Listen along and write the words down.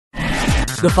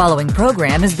The following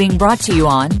program is being brought to you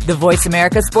on the Voice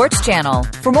America Sports Channel.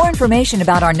 For more information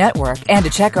about our network and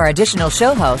to check our additional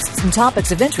show hosts and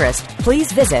topics of interest,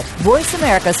 please visit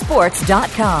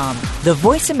voiceamericasports.com. The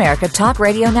Voice America Talk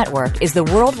Radio Network is the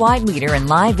worldwide leader in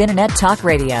live Internet talk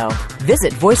radio.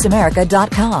 Visit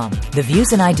voiceamerica.com. The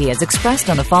views and ideas expressed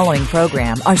on the following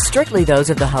program are strictly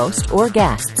those of the host or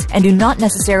guests and do not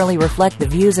necessarily reflect the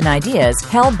views and ideas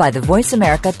held by the Voice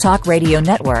America Talk Radio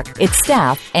Network, its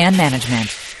staff, and management.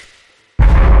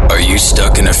 Are you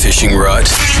stuck in a fishing rut?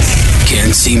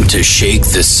 Can't seem to shake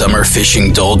the summer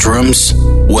fishing doldrums?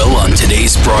 Well, on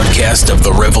today's broadcast of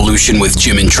The Revolution with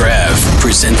Jim and Trav,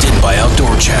 presented by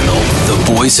Outdoor Channel, the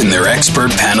boys and their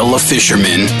expert panel of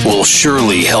fishermen will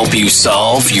surely help you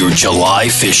solve your July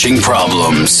fishing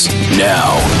problems.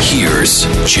 Now, here's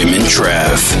Jim and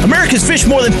Trav. Americans fish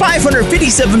more than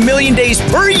 557 million days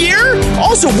per year.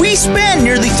 Also, we spend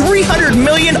nearly 300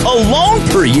 million alone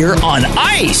per year on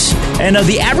ice. And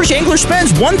the average angler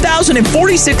spends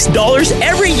 $1,046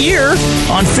 every year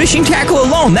on fishing tackle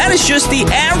alone. That is just the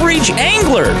average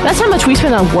angler. That's how much we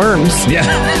spend on worms. Yeah,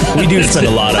 we do spend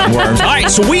a lot on worms. All right,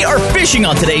 so we are fishing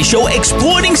on today's show,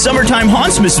 exploiting summertime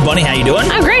haunts. Mrs. Bunny, how you doing?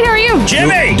 I'm great. How are you?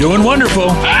 Jimmy! Doing wonderful.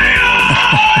 I'm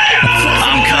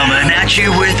coming at you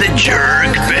with a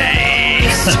jerk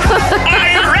face. Are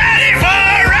you ready for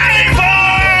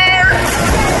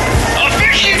a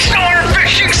fishing store?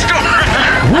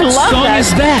 I love song that.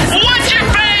 is that? What you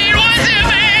paid?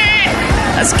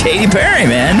 That's Katy Perry,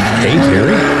 man. Katy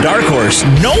Perry? Dark Horse.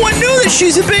 No one knew that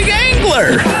she's a big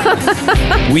angler.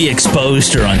 We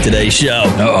exposed her on today's show.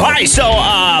 Uh-oh. All right, so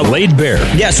Laid bare.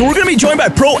 yeah, so we're going to be joined by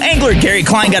pro angler Gary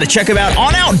Klein. Got to check him out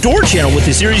on Outdoor Channel with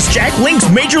the series Jack Link's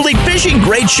Major League Fishing.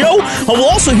 Great show. We'll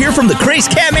also hear from the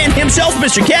crazed catman himself,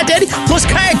 Mr. Cat Daddy, plus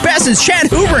Kayak Bassin's Chad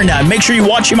Hoover. And make sure you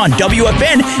watch him on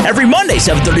WFN every Monday,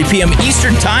 7:30 p.m.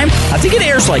 Eastern Time. I think it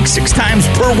airs like 6 times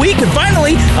per week. And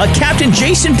finally, Captain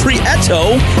Jason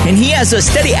Prieto, and he has a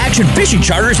steady action fishing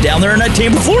charters down there in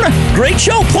Tampa, Florida. Great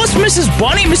show. Plus Mrs.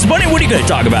 Bunny. Mrs. Bunny, what are you going to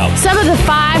talk about? Some of the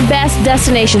 5 best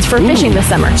destinations for fishing this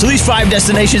summer. So these 5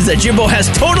 destinations that Jimbo has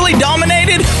totally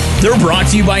dominated, they're brought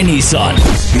to you by Nissan.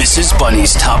 Mrs.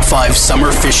 Bunny's top 5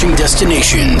 summer fishing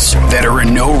destinations that are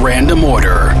in no random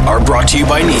order are brought to you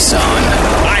by Nissan.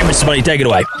 All right, Mrs. Bunny, take it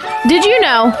away. Did you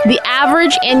know the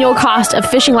average annual cost of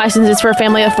fishing licenses for a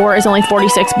family of 4 is only $46?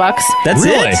 That's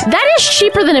Really? it. That is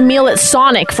cheaper than a meal at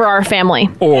Sonic for our family.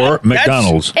 Or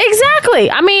McDonald's. Exactly.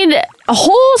 I mean, a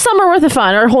whole summer worth of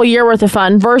fun or a whole year worth of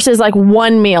fun versus like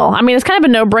one meal. I mean, it's kind of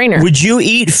a no-brainer. Would you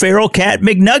eat feral cat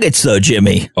McNuggets, though,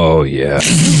 Jimmy? Oh, yeah.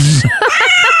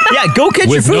 Yeah, go get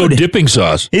With your no food. dipping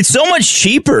sauce. It's so much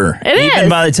cheaper. It Even is.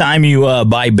 by the time you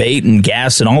buy bait and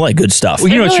gas and all that good stuff. Well,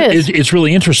 you know, really is. it's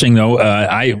really interesting, though.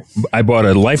 I bought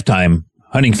a lifetime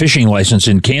hunting fishing license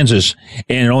in Kansas,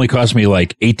 and it only cost me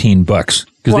like $18 because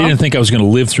they didn't think I was going to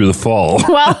live through the fall.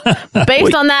 Well,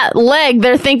 based on that leg,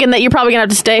 they're thinking that you're probably going to have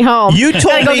to stay home. You told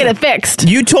Gotta go me- get it fixed.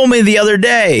 You told me the other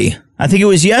day, I think it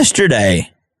was yesterday,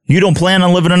 you don't plan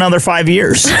on living another 5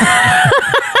 years.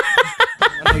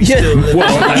 Yeah.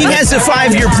 Well, He has a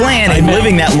 5-year plan, and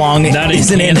living that long Not in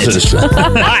isn't in it. Kansas. All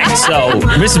right, so,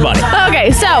 Mrs. Bunny.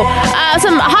 Okay, so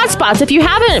some hot spots. If you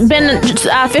haven't been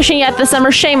fishing yet this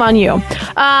summer, shame on you.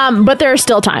 But there's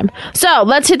still time. So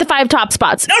let's hit the 5 top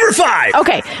spots. Number 5.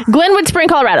 Okay, Glenwood Spring,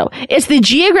 Colorado. It's the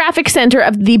geographic center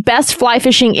of the best fly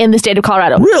fishing in the state of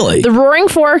Colorado. Really? The Roaring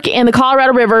Fork and the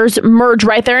Colorado Rivers merge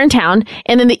right there in town.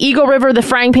 And then the Eagle River, the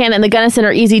Frying Pan, and the Gunnison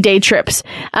are easy day trips.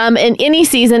 In any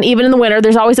season, even in the winter,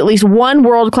 there's always at least one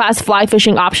world-class fly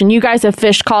fishing option. You guys have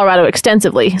fished Colorado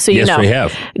extensively, so you know. Yes, we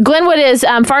have. Glenwood is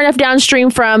far enough downstream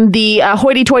from the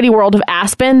hoity-toity world of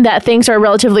Aspen that things are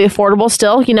relatively affordable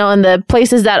still, you know, and the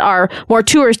places that are more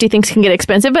touristy things can get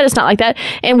expensive, but it's not like that.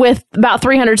 And with about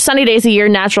 300 sunny days a year,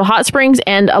 natural hot springs,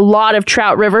 and a lot of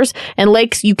trout rivers and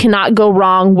lakes, you cannot go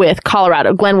wrong with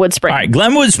Colorado, Glenwood Springs. All right,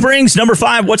 Glenwood Springs, number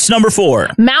 5. What's number 4?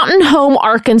 Mountain Home,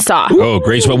 Arkansas. Oh,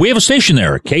 great spot. We have a station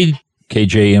there.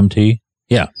 KJMT.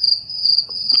 Yeah.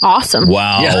 Awesome.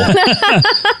 Wow. Yeah.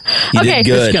 You Okay. did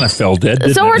good. It's kind of fell dead,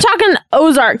 didn't So it? we're talking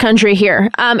Ozark country here.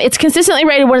 It's consistently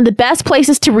rated one of the best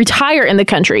places to retire in the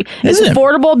country. It's Isn't it?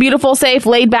 affordable, beautiful, safe,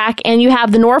 laid back, and you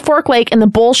have the Norfolk Lake and the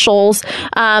Bull Shoals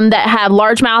that have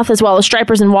largemouth as well as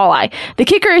stripers and walleye. The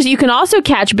kicker is you can also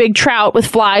catch big trout with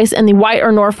flies in the White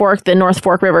or North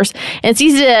Fork rivers. And it's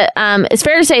easy to, it's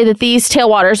fair to say that these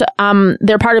tailwaters,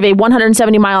 they're part of a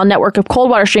 170-mile network of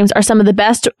cold water streams, are some of the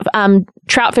best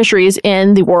trout fisheries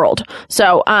in the world.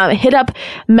 So hit up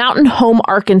Mountain Home,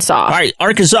 Arkansas. All right,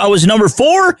 Arkansas was number number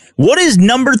 4. What is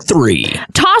number 3?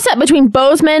 Toss-up between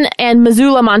Bozeman and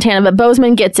Missoula, Montana, but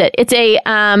Bozeman gets it. It's a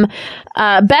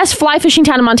best fly fishing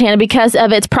town in Montana because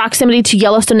of its proximity to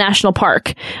Yellowstone National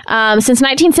Park. Since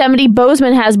 1970,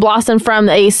 Bozeman has blossomed from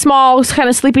a small, kind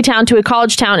of sleepy town to a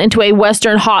college town into a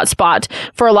Western hotspot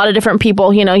for a lot of different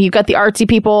people. You know, you've got the artsy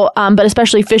people, but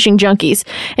especially fishing junkies.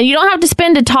 And you don't have to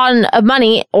spend a ton of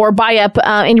money or buy up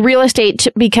any real estate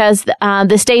because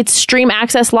the state's stream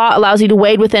access law allows you to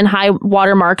wade within high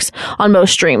water marks on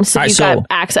most streams. So you've got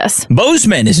access.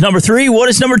 Bozeman is number 3. What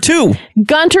is number 2?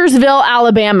 Guntersville,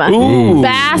 Alabama. Ooh.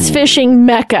 Bass fishing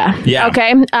mecca. Yeah.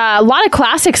 Okay. A lot of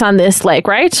classics on this lake,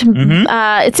 right?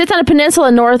 Mm-hmm. It sits on a peninsula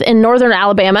in northern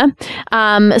Alabama,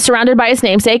 surrounded by its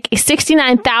namesake, a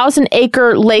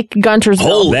 69,000-acre Lake Guntersville.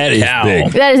 Oh, that is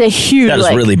big. That is a huge lake.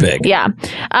 That is really big. Yeah.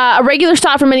 A regular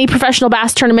stop for many professional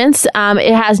bass tournaments.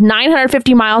 It has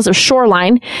 950 miles of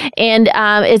shoreline, and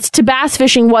it's to bass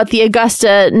fishing what the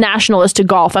Augusta National is to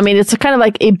golf. I mean, it's kind of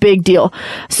like a big deal.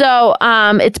 So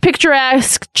it's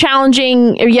picturesque,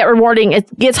 challenging, yet rewarding.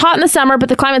 It gets hot in the summer, but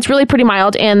the climate's really pretty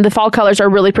mild, and the fall colors are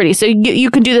really pretty. So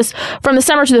you can do this from the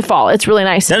summer to the fall. It's really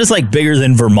nice. That is like bigger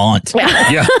than Vermont.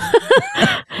 Yeah.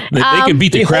 They could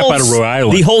beat the crap out of Rhode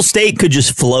Island. The whole state could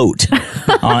just float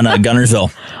on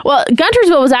Guntersville. Well,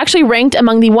 Guntersville was actually ranked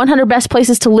among the 100 best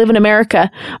places to live in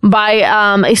America by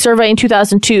a survey in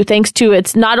 2002, thanks to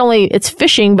its not only its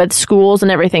fishing, but schools and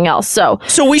everything else. So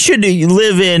we should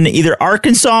live in either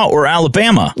Arkansas or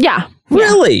Alabama. Yeah.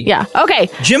 Really? Yeah. Okay.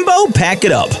 Jimbo, pack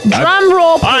it up. Drum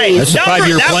roll, please. All right, That's a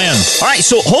 5-year plan. All right,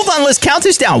 so hold on. Let's count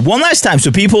this down one last time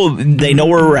so people, they know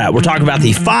where we're at. We're talking about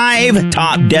the 5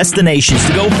 top destinations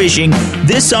to go fishing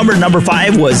this summer. Number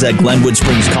 5 was Glenwood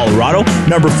Springs, Colorado.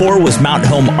 Number 4 was Mount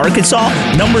Home, Arkansas.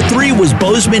 Number 3 was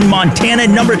Bozeman, Montana.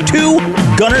 Number 2,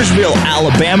 Guntersville,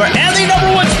 Alabama. And the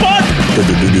number 1 spot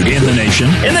in the nation.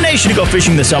 In the nation to go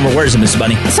fishing this summer. Where is it, Miss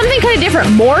Bunny? Something kind of different.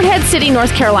 Morehead City,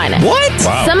 North Carolina. What?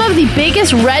 Wow. Some of the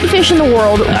biggest redfish in the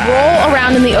world roll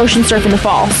around in the ocean surf in the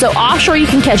fall. So offshore, you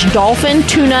can catch dolphin,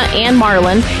 tuna, and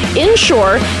marlin.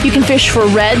 Inshore, you can fish for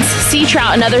reds, sea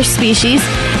trout, and other species.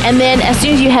 And then as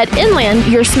soon as you head inland,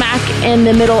 you're smack in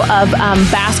the middle of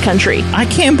bass country. I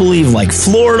can't believe like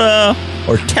Florida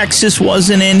or Texas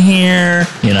wasn't in here.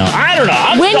 You know, I don't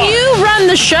know. When you run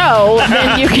the show,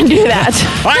 then you can do that.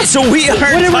 All right, so we are.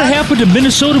 Whatever happened to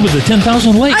Minnesota with the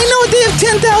 10,000 lakes? I know they have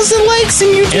 10,000 lakes,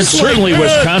 and you And just certainly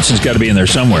Wisconsin's got to be in there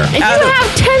somewhere. And you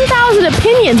have 10,000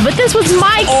 opinions, but this was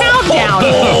my countdown.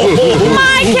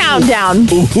 My countdown.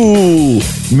 Ooh,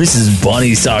 Mrs.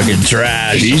 Bunny's talking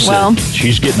trash.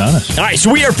 She's getting on us. All right, so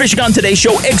we are fishing on today's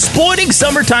show, exploiting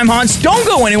summertime haunts. Don't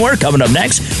go anywhere. Coming up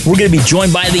next, we're going to be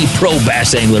joined by the pro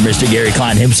bass angler, Mr. Gary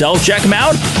Klein himself. Check him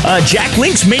out. Jack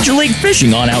Link's Major League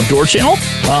Fishing on Outdoor Channel.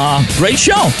 Great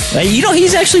show. You know,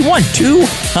 he's actually won 2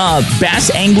 Bass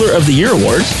Angler of the Year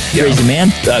awards. Yeah. Crazy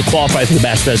man. Qualified for the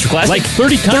Bass Fester Classic. Like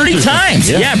 30 times. 30 times.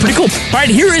 Yeah, pretty cool. All right,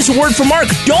 here is a word from Mark.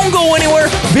 Don't go anywhere.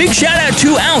 Big shout out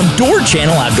to Outdoor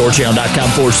Channel,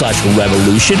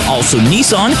 outdoorchannel.com/revolution. Also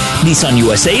Nissan,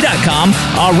 nissanusa.com.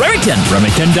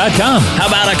 Remington.com. How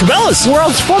about Cabela's?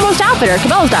 World's foremost outfitter,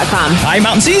 Cabela's.com. High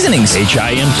Mountain Seasonings.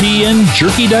 HIMTN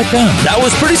jerky.com. That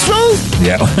was pretty smooth.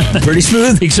 Yeah. Pretty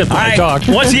smooth. Except when I talk.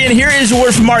 Once again, here is a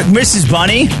word from Mark. Mrs.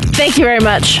 Bunny, Thank you very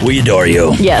much. we adore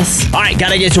you. Yes. All right,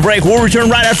 gotta get to break. We'll return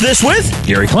right after this with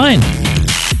Gary Klein.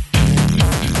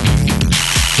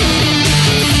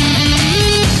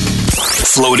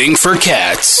 Floating for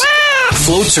cats.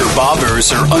 Floats or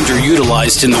bobbers are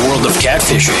underutilized in the world of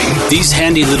catfishing. These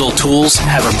handy little tools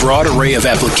have a broad array of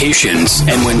applications,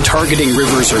 and when targeting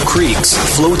rivers or creeks,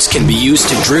 floats can be used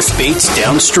to drift baits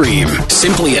downstream.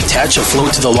 Simply attach a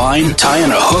float to the line, tie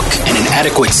on a hook and an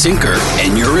adequate sinker,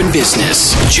 and you're in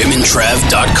business.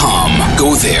 JimandTrav.com.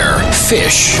 Go there.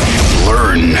 Fish.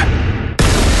 Learn.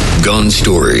 Gun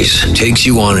Stories takes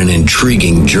you on an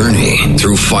intriguing journey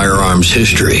through firearms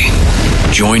history.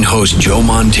 Join host Joe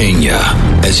Mantegna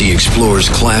as he explores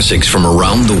classics from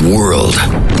around the world,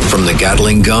 from the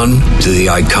Gatling gun to the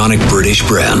iconic British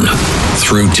Bren,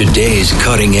 through today's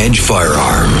cutting-edge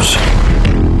firearms.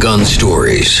 Gun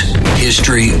Stories,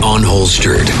 History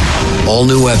Unholstered. All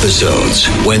new episodes,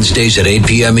 Wednesdays at 8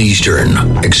 p.m. Eastern,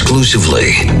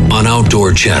 exclusively on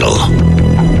Outdoor Channel.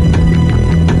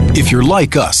 If you're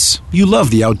like us, you love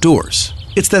the outdoors.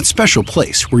 It's that special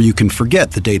place where you can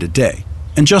forget the day-to-day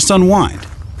and just unwind.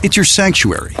 It's your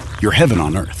sanctuary, your heaven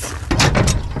on earth.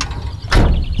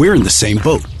 We're in the same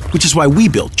boat, which is why we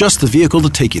built just the vehicle to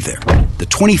take you there, the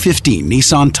 2015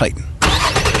 Nissan Titan.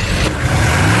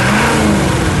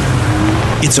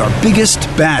 It's our biggest,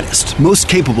 baddest, most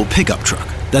capable pickup truck,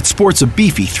 that sports a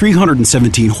beefy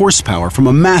 317 horsepower from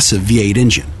a massive V8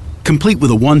 engine, complete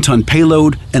with a 1-ton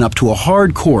payload and up to a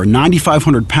hardcore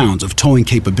 9,500 pounds of towing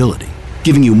capability,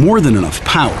 giving you more than enough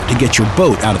power to get your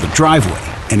boat out of the driveway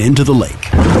and into the lake.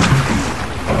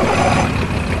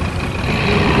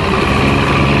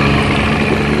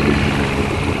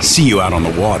 See you out on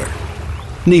the water.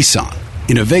 Nissan,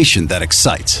 innovation that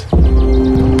excites.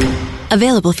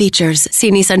 Available features.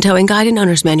 See Nissan Towing Guide and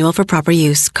Owner's Manual for proper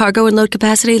use. Cargo and load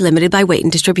capacity limited by weight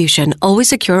and distribution. Always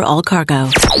secure all cargo.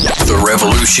 The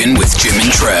Revolution with Jim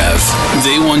and Trav.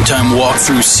 They one time walked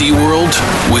through SeaWorld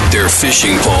with their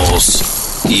fishing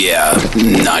poles. Yeah,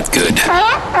 not good.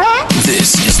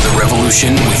 This is The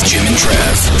Revolution with Jim and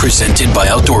Trav, presented by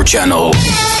Outdoor Channel.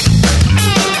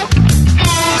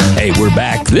 Hey, we're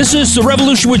back. This is The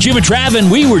Revolution with Jim and Trav, and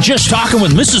we were just talking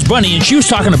with Mrs. Bunny, and she was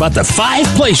talking about the 5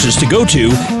 places to go to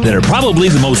that are probably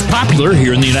the most popular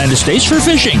here in the United States for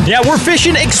fishing. Yeah, we're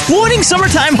fishing, exploiting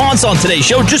summertime haunts on today's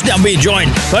show. Just now being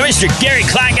joined by Mr. Gary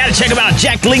Klein. Got to check him out.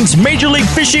 Jack Link's Major League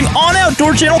Fishing on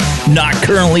Outdoor Channel. Not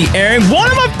currently airing.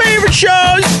 One of my favorite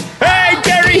shows. Hey,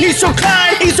 Gary, he's so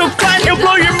kind. He's so kind. He'll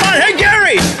blow your mind. Hey,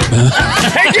 Gary.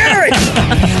 Hey, Gary.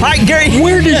 Hi, Gary.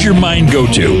 Where does your mind go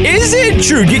to? Is it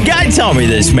true? You got to tell me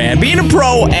this, man. Being a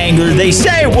pro angler, they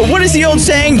say, what is the old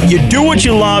saying? You do what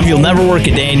you love, you'll never work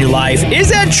a day in your life. Is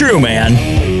that true, man?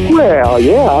 Well,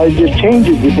 yeah, it just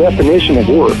changes the definition of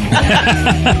work.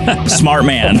 Smart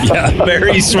man. Yeah.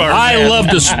 Very smart I man. love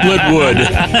to split wood.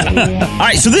 All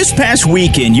right, so this past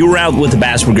weekend, you were out with the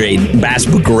Bass Brigade.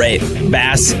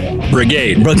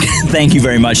 Thank you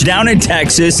very much. Down in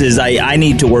Texas, as I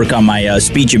need to work on my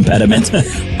speech impediment.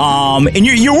 And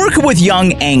you're working with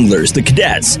young anglers, the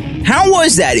cadets. How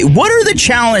was that? What are the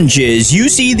challenges you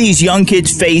see these young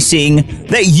kids facing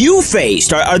that you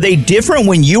faced? Are they different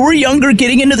when you were younger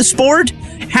getting into the sport?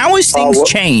 How has things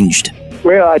changed?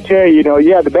 Well, I tell you,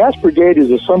 the Bass Brigade is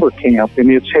a summer camp,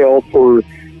 and it's held for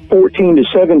 14 to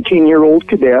 17-year-old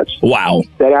cadets. Wow.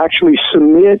 That actually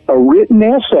submit a written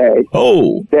essay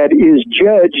that is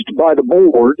judged by the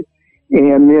board,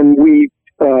 and then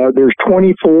there's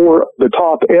 24, the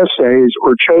top essays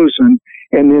are chosen,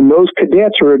 and then those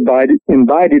cadets are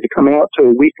invited to come out to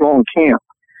a week-long camp.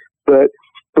 But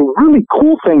the really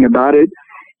cool thing about it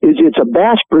is it's a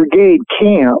Bass Brigade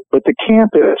camp, but the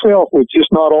camp itself was just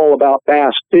not all about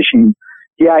bass fishing.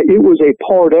 Yeah, it was a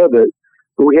part of it.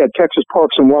 We had Texas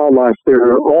Parks and Wildlife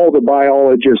there, all the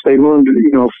biologists. They learned,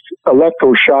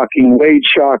 electroshocking, wade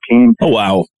shocking. Oh,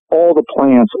 wow. All the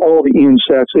plants, all the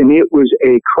insects, and it was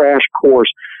a crash course.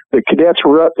 The cadets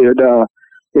were up at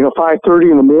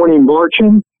 5:30 in the morning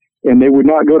marching, and they would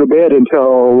not go to bed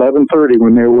until 11:30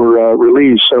 when they were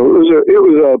released. So it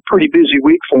was a pretty busy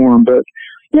week for them. But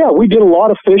yeah, we did a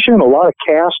lot of fishing, a lot of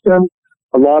casting,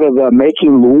 a lot of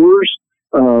making lures.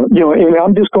 And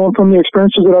I'm just going from the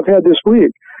experiences that I've had this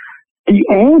week. The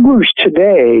anglers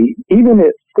today, even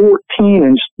at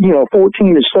 14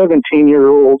 to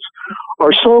 17-year-olds,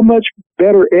 are so much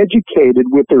better educated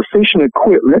with their fishing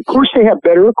equipment. Of course, they have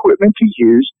better equipment to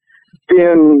use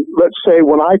than, let's say,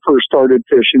 when I first started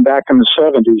fishing back in the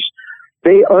 70s.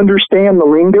 They understand the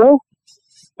lingo.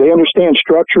 They understand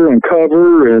structure and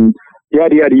cover and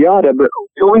yada, yada, yada. But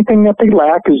the only thing that they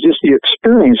lack is just the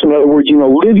experience. In other words,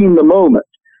 living the moment.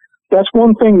 That's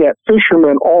one thing that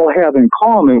fishermen all have in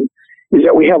common, is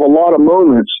that we have a lot of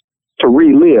moments to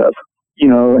relive,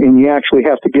 and you actually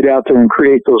have to get out there and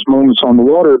create those moments on the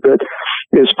water. But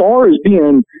as far as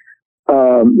being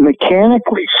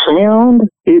mechanically sound,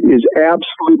 it is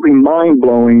absolutely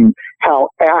mind-blowing how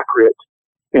accurate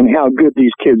and how good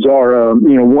these kids are.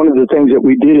 One of the things that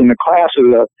we did in the class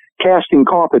is a casting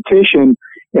competition,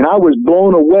 and I was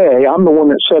blown away. I'm the one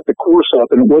that set the course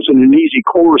up, and it wasn't an easy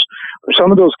course. But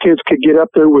some of those kids could get up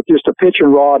there with just a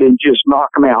pitching rod and just knock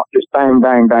them out, just bang,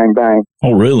 bang, bang, bang.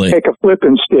 Oh, really? Take a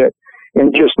flipping stick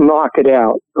and just knock it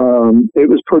out. It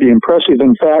was pretty impressive.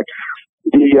 In fact,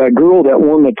 the girl that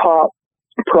won the top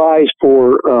prize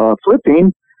for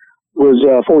flipping was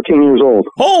 14 years old.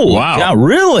 Oh, wow. Yeah,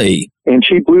 really? And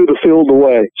she blew the field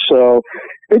away. So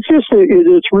it's just,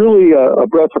 it's really a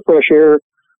breath of fresh air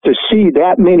to see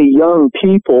that many young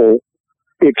people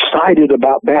excited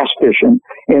about bass fishing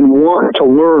and want to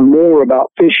learn more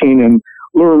about fishing and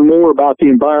learn more about the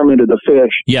environment of the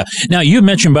fish. Yeah. Now, you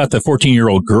mentioned about the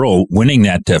 14-year-old girl winning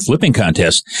that flipping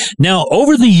contest. Now,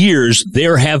 over the years,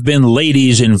 there have been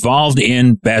ladies involved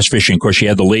in bass fishing. Of course, you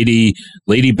had the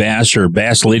lady bass or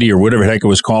bass lady or whatever the heck it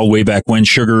was called way back when,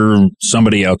 Sugar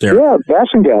somebody out there. Yeah, bass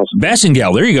and gals. Bass and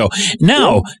gal, there you go.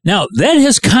 Now that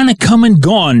has kind of come and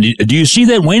gone. Do you see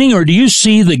that waning, or do you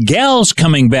see the gals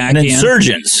coming back? An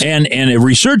insurgence. And a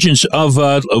resurgence of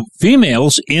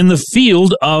females in the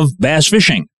field of bass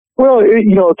fishing? Well, at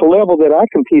the level that I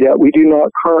compete at, we do not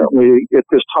currently at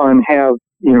this time have,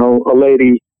 a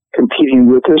lady competing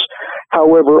with us.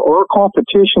 However, our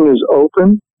competition is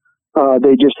open.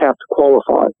 They just have to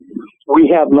qualify.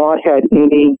 We have not had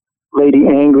any lady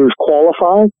anglers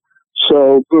qualify.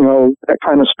 So, that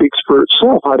kind of speaks for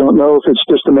itself. I don't know if it's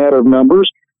just a matter of numbers.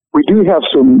 We do have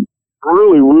some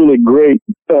really, really great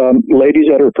ladies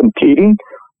that are competing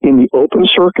in the open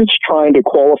circuits, trying to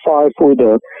qualify for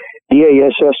the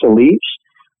DASS Elites.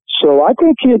 So I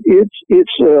think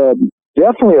it's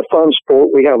definitely a fun sport.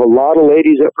 We have a lot of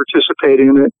ladies that participate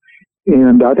in it.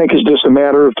 And I think it's just a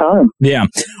matter of time. Yeah.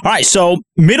 All right. So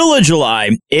middle of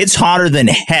July, it's hotter than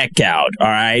heck out. All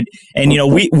right. And,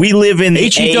 we live in the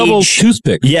H-E-double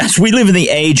toothpick. Yes. We live in the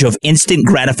age of instant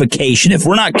gratification. If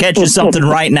we're not catching something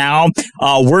right now,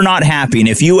 we're not happy. And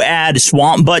if you add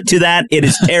swamp butt to that, it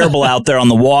is terrible out there on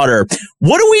the water.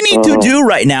 What do we need to do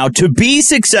right now to be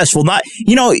successful? Not,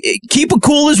 keep it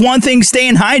cool is one thing,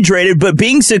 staying hydrated, but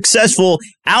being successful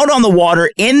out on the water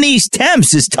in these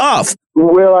temps is tough.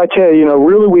 Well, I tell you,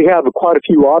 really we have quite a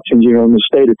few options, in the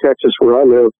state of Texas where I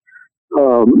live.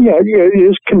 It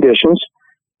is conditions,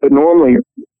 but normally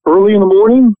early in the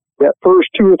morning, that first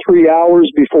 2 or 3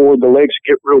 hours before the lakes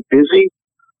get real busy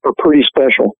are pretty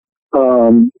special.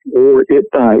 Or at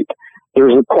night.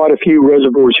 There's quite a few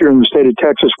reservoirs here in the state of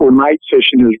Texas where night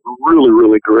fishing is really,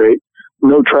 really great.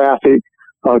 No traffic,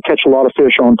 catch a lot of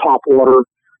fish on top water.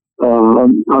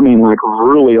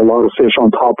 Really a lot of fish on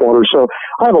top water. So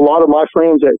I have a lot of my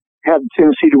friends that have a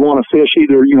tendency to want to fish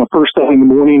either, first thing in the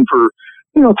morning for,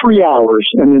 3 hours,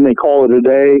 and then they call it a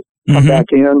day, come back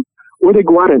in, or they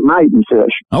go out at night and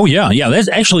fish. Oh, yeah. Yeah,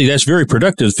 that's very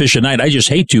productive to fish at night. I just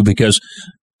hate to because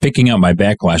picking out my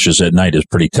backlashes at night is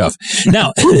pretty tough.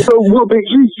 Now, but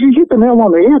you hit the nail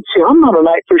on the head. See, I'm not a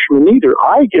night fisherman either.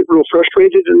 I get real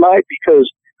frustrated at night because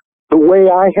the way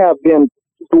I have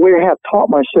taught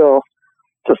myself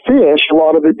to fish, a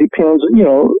lot of it depends,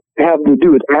 having to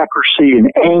do with accuracy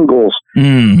and angles.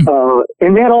 And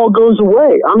that all goes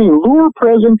away. Lure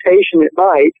presentation at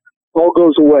night all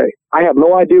goes away. I have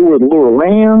no idea where the lure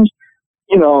lands.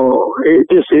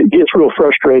 It gets real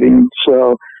frustrating.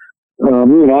 So,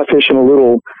 I fish in a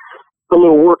little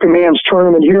working man's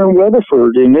tournament here in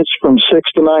Weatherford, and it's from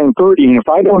 6 to 9:30. And if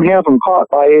I don't have them caught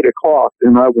by 8 o'clock,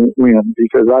 then I won't win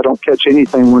because I don't catch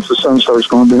anything once the sun starts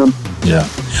going down. Yeah.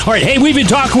 All right. Hey, we've been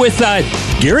talking with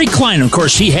Gary Klein. Of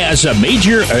course, he has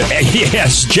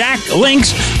Jack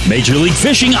Link's Major League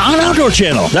Fishing on Outdoor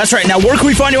Channel. That's right. Now, where can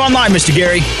we find you online, Mr.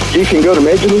 Gary? You can go to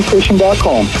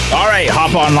MajorLeagueFishing.com. All right.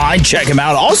 Hop online. Check him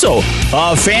out. Also,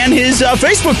 fan his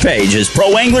Facebook page is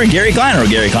Pro Angler Gary Klein or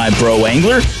Gary Klein Pro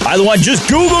Angler. Either one, just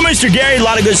Google Mr. Gary. A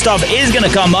lot of good stuff is going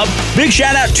to come up. Big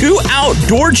shout out to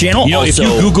Outdoor Channel. If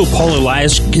you Google Paul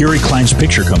Elias, Gary Klein's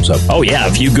picture comes up. Oh, yeah.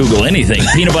 If you Google anything,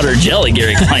 peanut butter jelly,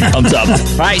 Gary Klein comes up.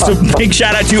 All right. So big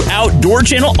shout out to Outdoor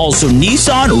Channel. Also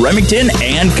Nissan, Remington,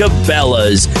 and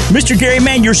Cabela's. Mr. Gary,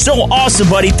 man, you're so awesome,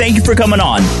 buddy. Thank you for coming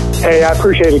on. Hey, I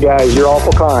appreciate it, guys. You're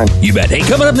awful kind. You bet. Hey,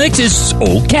 coming up next is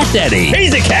Old Cat Daddy.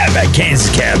 He's a catman, Kansas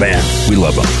Catman. We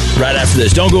love him. Right after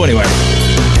this. Don't go anywhere.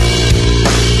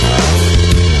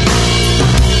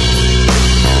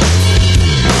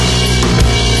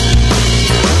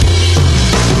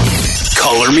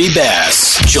 Color Me Bass.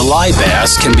 July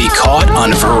bass can be caught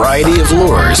on a variety of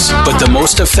lures, but the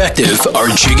most effective are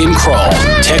jig and crawl,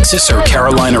 Texas or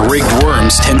Carolina rigged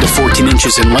worms 10 to 14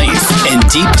 inches in length, and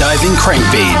deep diving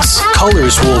crankbaits.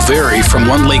 Colors will vary from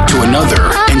one lake to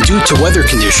another, and due to weather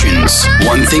conditions,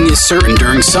 one thing is certain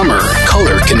during summer,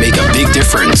 color can make a big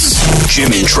difference.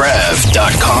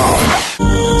 JimandTrav.com.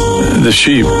 The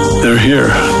sheep, they're here.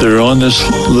 They're on this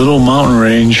little mountain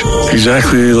range,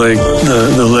 exactly like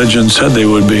the legend said they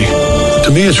would be. To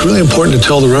me, it's really important to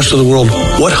tell the rest of the world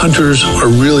what hunters are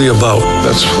really about.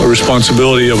 That's a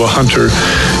responsibility of a hunter.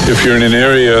 If you're in an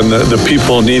area and the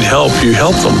people need help, you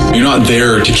help them. You're not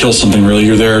there to kill something, really.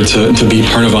 You're there to be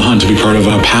part of a hunt, to be part of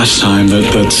a pastime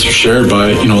that's shared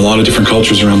by a lot of different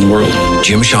cultures around the world.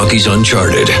 Jim Shockey's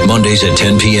Uncharted, Mondays at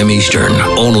 10 p.m. Eastern,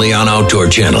 only on Outdoor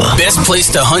Channel. Best place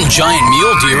to hunt giant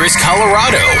mule deer is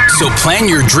Colorado. So plan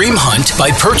your dream hunt by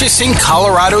purchasing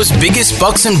Colorado's biggest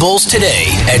bucks and bulls today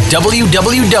at www.cbp.com.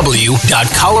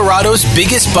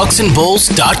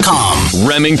 www.coloradosbiggestbucksandbulls.com.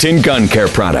 Remington Gun Care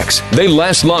products. They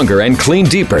last longer and clean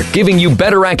deeper, giving you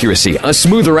better accuracy, a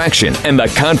smoother action, and the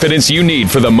confidence you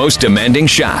need for the most demanding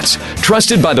shots.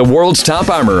 Trusted by the world's top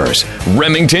armorers.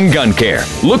 Remington Gun Care.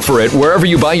 Look for it wherever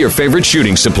you buy your favorite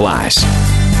shooting supplies.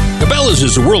 Cabela's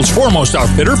is the world's foremost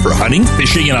outfitter for hunting,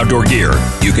 fishing, and outdoor gear.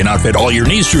 You can outfit all your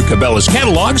needs through Cabela's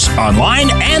catalogs, online,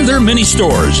 and their mini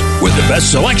stores. With the best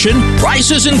selection,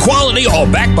 prices, and quality, all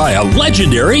backed by a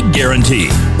legendary guarantee.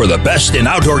 For the best in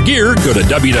outdoor gear, go to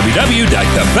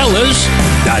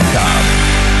www.cabela's.com.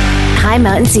 High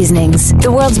Mountain Seasonings,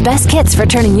 the world's best kits for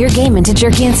turning your game into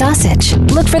jerky and sausage.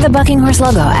 Look for the Bucking Horse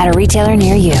logo at a retailer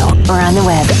near you or on the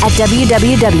web at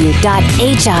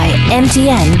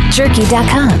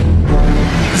www.himtnjerky.com.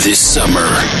 This summer,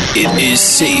 it is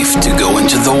safe to go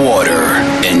into the water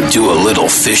and do a little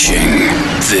fishing.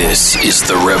 This is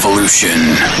The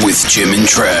Revolution with Jim and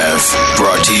Trav,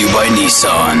 brought to you by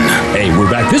Nissan. Hey, we're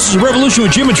back. This is The Revolution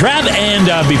with Jim and Trav, and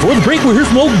before the break, we're here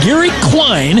from old Gary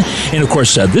Klein. And, of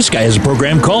course, this guy has a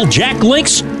program called Jack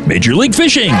Link's Major League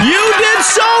Fishing. You did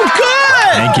so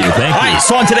good! Thank you. All right,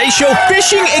 so on today's show,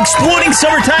 fishing, exploiting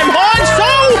summertime haunts. So,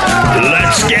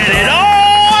 let's get it on!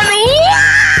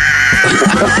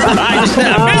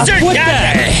 Mr. What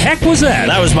Cat the heck was that?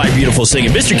 That was my beautiful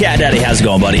singing. Mr. Cat Daddy, how's it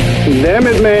going, buddy? Damn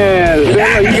it, man.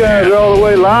 Sound like you guys are all the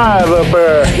way live up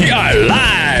there. You're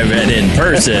live and in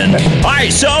person. All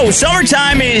right, so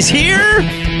summertime is here.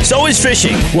 So is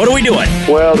fishing. What are we doing?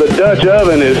 Well, the Dutch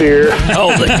oven is here.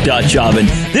 Oh, the Dutch oven.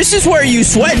 This is where you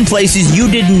sweat in places you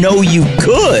didn't know you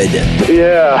could.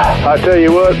 Yeah, I tell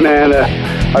you what, man.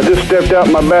 I just stepped out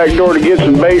my back door to get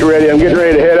some bait ready. I'm getting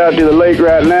ready to head out to the lake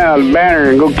right now in Banner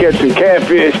and go catch some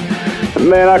catfish.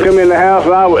 Man, I come in the house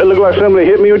and it looked like somebody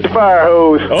hit me with the fire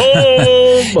hose.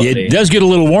 Oh, it does get a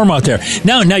little warm out there.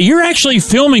 Now you're actually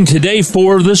filming today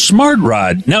for the Smart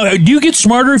Rod. Now, do you get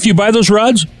smarter if you buy those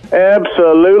rods?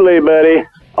 Absolutely, buddy.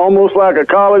 Almost like a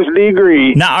college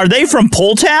degree. Now, are they from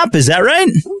Pull Tap? Is that right?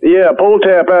 Yeah, Pull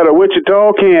Tap out of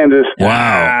Wichita, Kansas.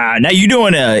 Wow. Now, you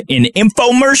doing an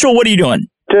infomercial? What are you doing?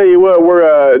 Tell you what,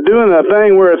 we're doing a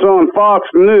thing where it's on Fox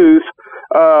News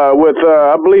with,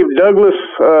 I believe, Douglas,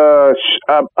 I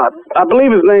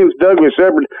believe his name's Douglas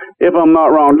Shepard, if I'm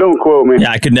not wrong. Don't quote me.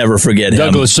 Yeah, I could never forget him.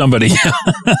 Douglas somebody.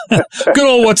 Good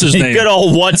old what's his name? Good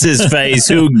old what's his face.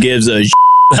 Who gives a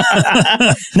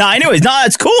anyways,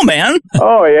 that's cool, man.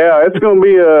 Oh, yeah, it's going to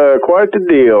be quite the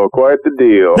deal,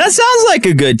 That sounds like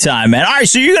a good time, man. All right,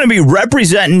 so you're going to be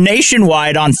representing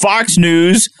nationwide on Fox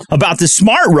News about the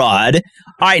Smart Rod.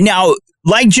 All right, now,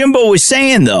 like Jimbo was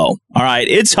saying, though, all right,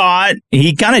 it's hot.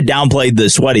 He kind of downplayed the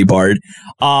sweaty part.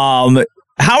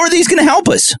 How are these going to help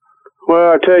us?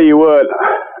 Well, I tell you what,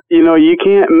 you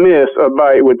can't miss a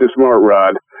bite with the Smart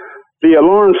Rod. The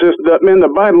alarm system, the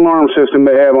bite alarm system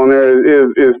they have on there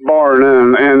is bar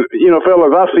none. And, fellas,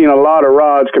 I've seen a lot of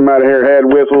rods come out of here, had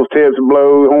whistles, tips,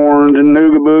 blows, horns, and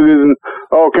nooga boogas, and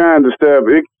all kinds of stuff.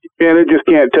 And it just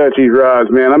can't touch these rods,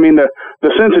 man. I mean, the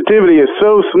sensitivity is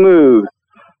so smooth.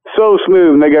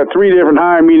 And they got 3 different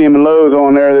high, medium, and lows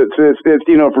on there. It's for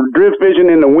drift fishing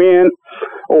in the wind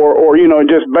or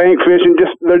just bank fishing.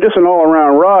 They're just an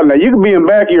all-around rod. Now, you could be in the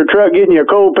back of your truck getting you a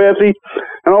cold Pepsi,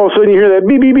 and all of a sudden you hear that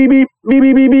beep, beep, beep, beep, beep,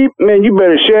 beep, beep, beep. Man, you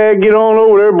better get on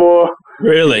over there, boy.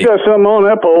 Really? You got something on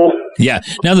that pole. Yeah.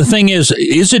 Now, the thing is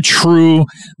it true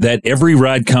that every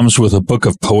rod comes with a book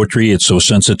of poetry? It's so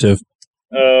sensitive?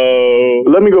 Oh.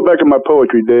 Let me go back to my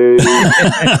poetry days.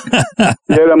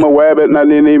 Yeah, I'm a wabbit and I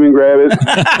didn't even grab it.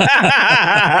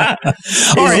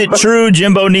 Is it true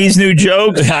Jimbo needs new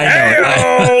jokes? I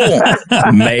know.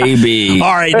 Maybe.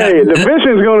 All right. Hey, the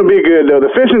fishing's going to be good, though. The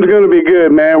fishing's going to be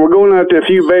good, man. We're going out to a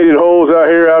few baited holes out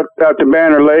here out to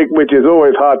Banner Lake, which is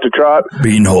always hot to trot.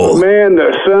 Bean hole. Man,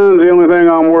 the sun's the only thing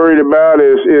I'm worried about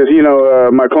is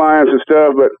my clients and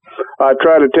stuff, but I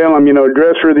try to tell them,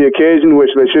 dress for the occasion, which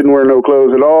they shouldn't wear no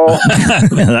clothes at all.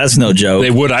 That's no joke.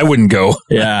 They would. I wouldn't go.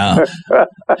 Yeah.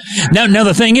 Now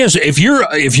the thing is, if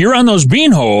you're on those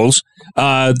bean holes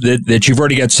that you've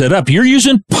already got set up, you're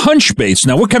using punch baits.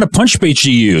 Now, what kind of punch baits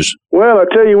do you use? Well, I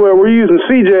tell you what, we're using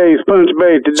CJ's punch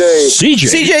bait today.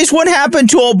 CJ's, what happened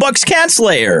to old Buck's Cat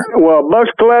Slayer? Well,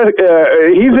 Buck's Classic,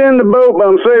 he's in the boat, but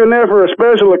I'm saving that for a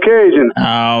special occasion.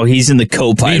 Oh, he's in the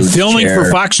co-pilot filming chair.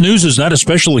 for Fox News is not a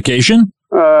special occasion?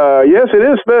 Yes, it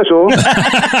is special.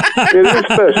 It is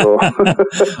special.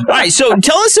 All right, so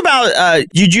tell us about,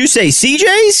 did you say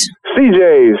CJ's?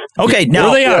 CJ's. Okay,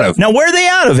 now where are they out of? Now, where are they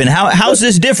out of, and how's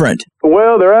this different?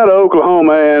 Well, they're out of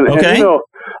Oklahoma, and okay.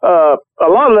 A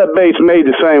lot of that bait's made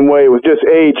the same way with just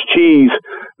aged cheese.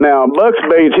 Now, Buck's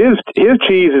Baits, his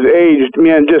cheese is aged,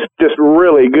 man, just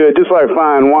really good, just like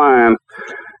fine wine,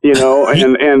 you know.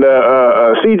 And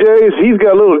CJ's, he's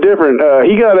got a little different.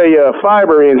 He got a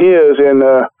fiber in his, and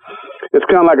it's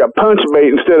kind of like a punch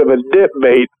bait instead of a dip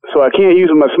bait. So I can't use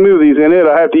my smoothies in it.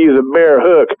 I have to use a bare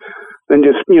hook. And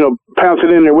just, you know, pounce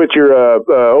it in there with your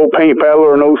old paint paddle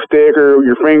or an old stick or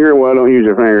your finger. Well, don't use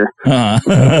your finger.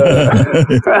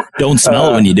 Don't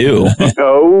smell it when you do.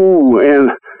 Oh,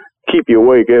 and keep you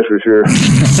awake, that's for sure.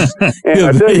 And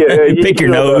I tell you, pick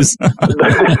your nose.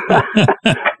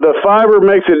 The fiber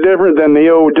makes it different than the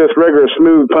old just regular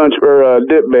smooth punch or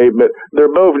dip bait, but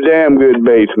they're both damn good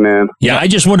baits, man. Yeah, I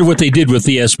just wonder what they did with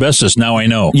the asbestos. Now I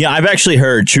know. Yeah, I've actually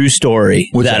heard, true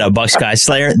story, that a Buck Sky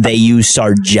Slayer, they use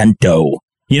Sargento.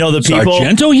 You know the people?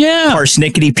 Sargento, yeah.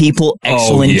 Persnickety people,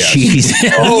 excellent cheese.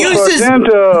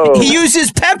 He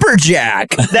uses pepper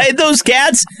jack. Those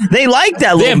cats, they like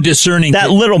that. They have discerning that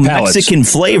little palates. Mexican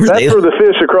flavor. That's for the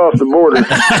fish across the border.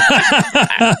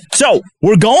 So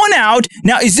we're going out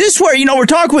now. Is this where, you know, we're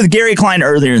talking with Gary Klein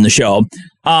earlier in the show.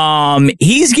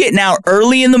 He's getting out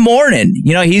early in the morning.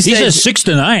 You know, he says 6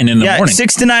 to 9 in the morning.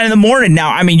 6 to 9 in the morning.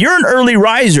 Now, I mean, you're an early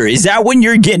riser. Is that when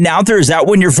you're getting out there? Is that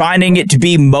when you're finding it to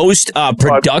be most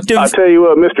productive? I tell you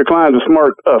what, Mr. Klein's a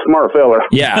smart feller.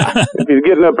 Yeah. If he's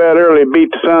getting up that early,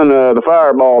 beat the sun, the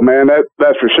fireball, man.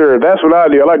 That's for sure. That's what I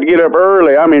do. I like to get up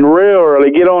early. I mean, real early.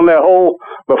 Get on that hole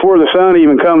before the sun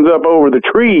even comes up over the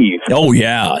trees. Oh,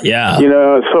 yeah, yeah. You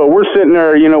know, so we're sitting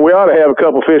there, you know, we ought to have a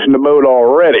couple fish in the boat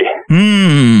already.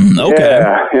 Okay.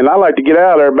 Yeah, and I like to get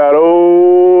out there about,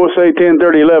 say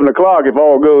 10:30, 11 o'clock if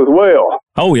all goes well.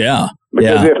 Oh, yeah.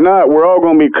 Because if not, we're all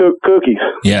going to be cooked cookies.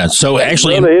 Yeah, so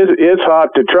actually... Well, it's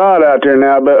hot to trot out there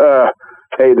now, but,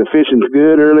 hey, the fishing's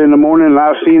good early in the morning, and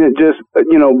I've seen it just,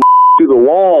 you know, through the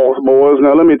walls, boys.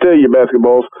 Now, let me tell you,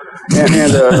 basketballs.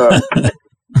 And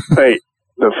hey,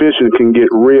 the fishing can get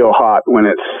real hot when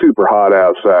it's super hot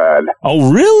outside.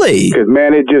 Oh, really? Because,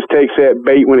 man, it just takes that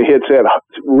bait when it hits that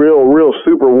real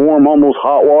super warm, almost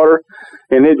hot water,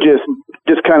 and it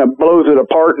just kind of blows it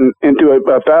apart into a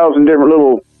 1,000 different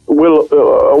little,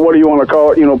 what do you want to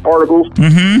call it, you know, particles.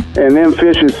 Mm-hmm. And them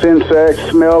fish in sin sacks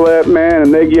smell that, man,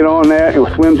 and they get on that and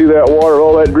swim through that water,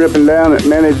 all that dripping down, and,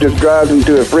 man, it just drives them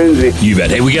to a frenzy. You bet.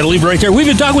 Hey, we got to leave it right there. We've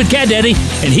been talking with Cat Daddy,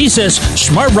 and he says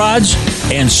smart rods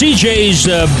and CJ's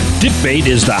dip bait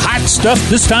is the hot stuff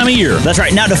this time of year. That's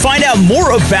right. Now, to find out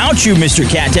more about you, Mr.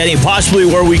 Cat Daddy, and possibly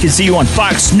where we can see you on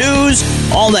Fox News,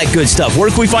 all that good stuff, where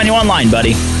can we find you online,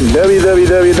 buddy?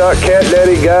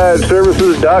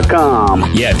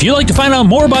 www.catdaddyguideservices.com. Yeah, if you'd like to find out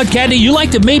more about Cat Daddy, you'd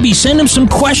like to maybe send him some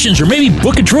questions or maybe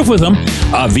book a trip with him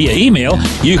via email,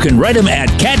 you can write him at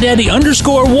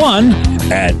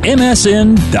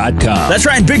catdaddy_1@msn.com. That's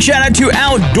right. And big shout out to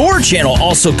Outdoor Channel,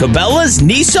 also Cabela's,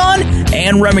 Nissan,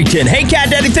 and Remington. Hey, Cat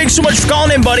Daddy, thanks so much for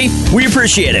calling in, buddy. We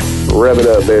appreciate it. Rev it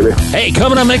up, baby. Hey,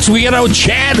 coming up next, we got out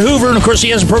Chad Hoover, and of course, he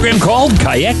has a program called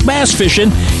Kayak Bass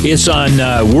Fishing. It's on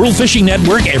World Fishing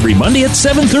Network every Monday at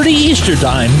 7:30 Eastern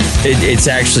Time. It's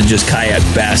actually just Kayak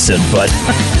Bassin, but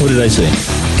what did I say?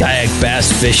 Kayak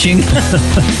Bass Fishing.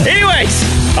 Anyways,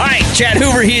 all right, Chad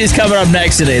Hoover, he is coming up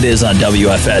next, and it is on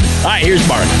WFN. All right, here's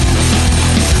Mark.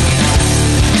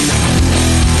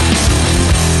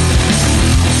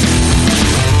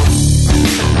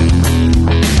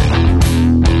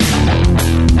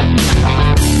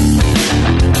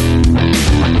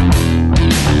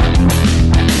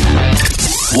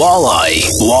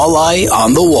 Walleye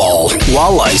on the wall.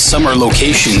 Walleye summer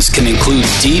locations can include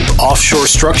deep offshore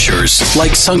structures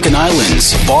like sunken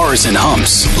islands, bars, and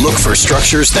humps. Look for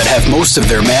structures that have most of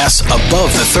their mass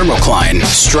above the thermocline.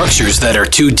 Structures that are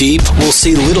too deep will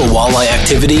see little walleye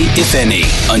activity, if any,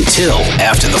 until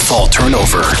after the fall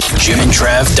turnover.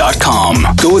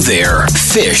 JimandTrav.com. Go there,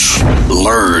 fish,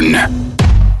 learn.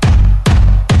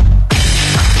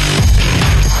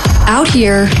 Out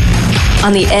here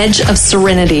on the edge of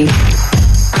serenity,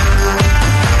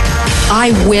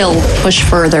 I will push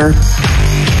further,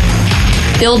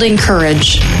 building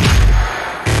courage,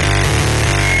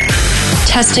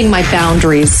 testing my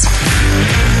boundaries,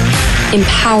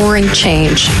 empowering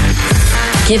change,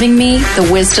 giving me the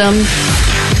wisdom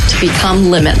to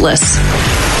become limitless.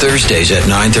 Thursdays at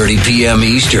 9:30 p.m.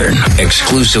 Eastern,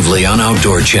 exclusively on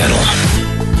Outdoor Channel.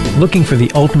 Looking for the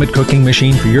ultimate cooking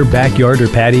machine for your backyard or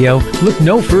patio? Look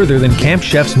no further than Camp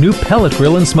Chef's new pellet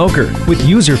grill and smoker. With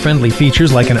user-friendly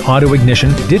features like an auto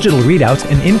ignition, digital readouts,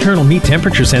 and internal meat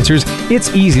temperature sensors,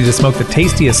 it's easy to smoke the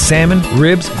tastiest salmon,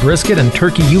 ribs, brisket, and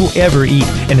turkey you'll ever eat.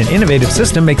 And an innovative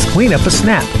system makes cleanup a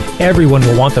snap. Everyone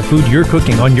will want the food you're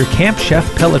cooking on your Camp Chef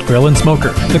pellet grill and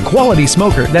smoker. The quality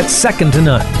smoker that's second to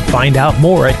none. Find out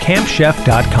more at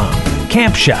campchef.com.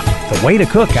 Camp Chef, the way to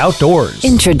cook outdoors.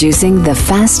 Introducing the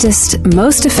fastest,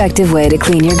 most effective way to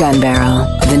clean your gun barrel,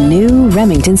 the new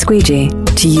Remington Squeegee.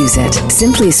 To use it,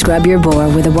 simply scrub your bore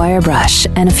with a wire brush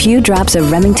and a few drops of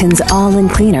Remington's All-In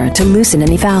Cleaner to loosen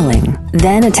any fouling.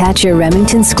 Then attach your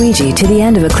Remington Squeegee to the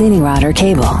end of a cleaning rod or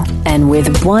cable. And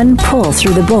with one pull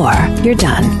through the bore, you're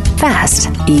done. Fast,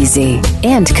 easy,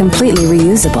 and completely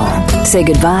reusable. Say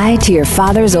goodbye to your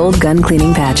father's old gun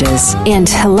cleaning patches. And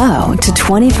hello to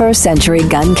 21st century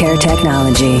gun care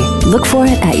technology. Look for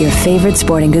it at your favorite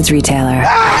sporting goods retailer.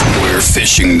 We're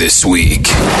fishing this week.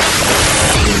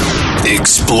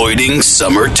 Exploiting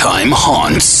summertime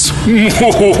haunts.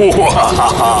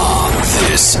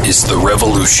 This is The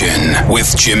Revolution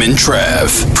with Jim and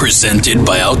Trav, presented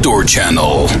by Outdoor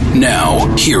Channel. Now,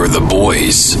 here are the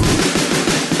boys.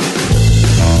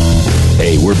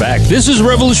 Hey, we're back. This is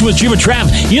Revolution with Jim and Trav.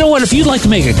 You know what? If you'd like to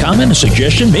make a comment, a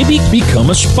suggestion, maybe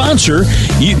become a sponsor,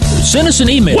 you send us an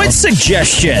email. What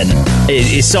suggestion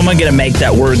is someone going to make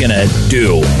that we're going to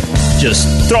do? Just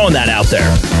throwing that out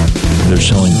there. They're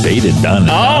selling baited done.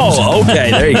 Oh,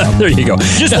 okay. There you go. There you go.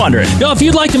 Just wondering. No, if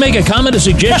you'd like to make a comment, a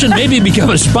suggestion, maybe become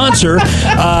a sponsor.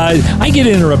 I get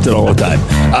interrupted all the time.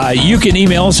 You can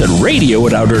email us at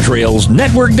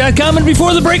radio@OutdoorsTrailsNetwork.com. And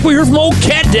before the break, we heard from old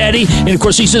Cat Daddy. And, of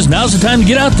course, he says now's the time to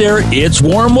get out there. It's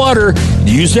warm water.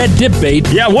 Use that dip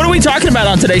bait. Yeah, what are we talking about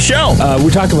on today's show?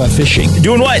 We're talking about fishing.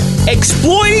 Doing what?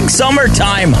 Exploiting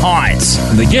summertime haunts.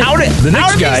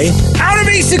 How to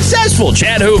be successful.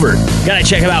 Chad Hoover. Got to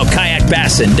check him out. Kayak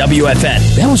Bassin, WFN.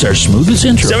 That was our smoothest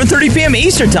intro. 7:30 p.m.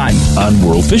 Eastern Time. On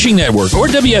World Fishing Network, or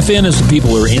WFN as the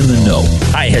people are in the know.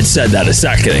 I had said that a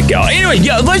second ago. Anyway,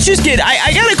 let's just get...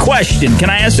 I got a question. Can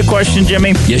I ask a question,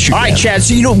 Jimmy? Yes, you can. All right, Chad.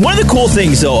 So, one of the cool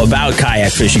things, though, about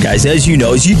kayak fishing, guys, as you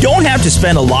know, is you don't have to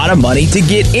spend a lot of money to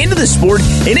get into the sport,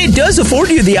 and it does afford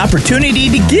you the opportunity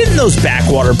to get in those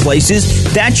backwater places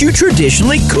that you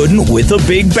traditionally couldn't with a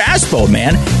big bass boat,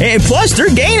 man. And plus, they're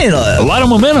gaining a lot of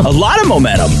momentum. A lot of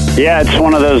momentum. Yeah, it's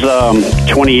one of those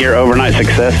 20-year overnight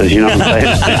successes, you know what I'm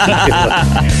saying?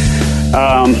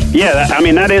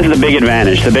 That is the big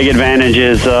advantage. The big advantage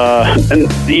is,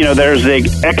 there's the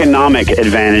economic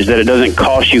advantage that it doesn't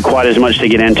cost you quite as much to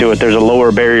get into it. There's a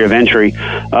lower barrier of entry.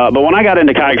 But when I got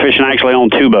into kayak fishing, I actually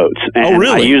owned 2 boats. And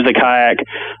really? I used the kayak,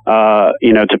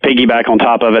 to piggyback on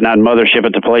top of it, and I'd mothership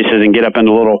it to places and get up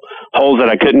into little holes that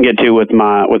I couldn't get to with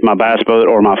my bass boat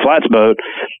or my flats boat.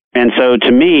 And so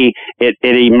to me, it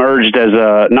emerged as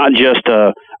not just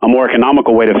a more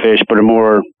economical way to fish, but a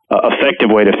more effective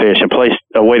way to fish,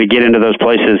 a way to get into those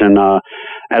places and,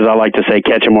 as I like to say,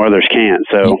 catch them where others can't.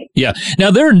 So yeah.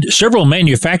 Now, there are several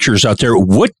manufacturers out there.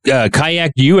 What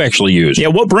kayak do you actually use? Yeah,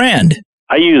 what brand?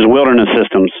 I use Wilderness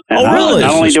Systems. And really?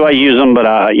 Not only do I use them, but,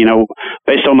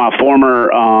 based on my former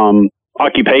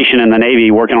occupation in the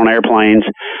Navy, working on airplanes,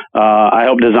 I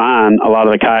helped design a lot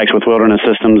of the kayaks with Wilderness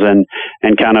Systems and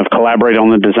kind of collaborate on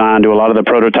the design, do a lot of the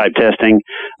prototype testing.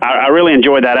 I really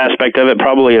enjoyed that aspect of it,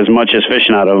 probably as much as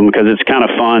fishing out of them, because it's kind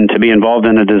of fun to be involved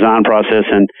in the design process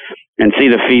and see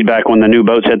the feedback when the new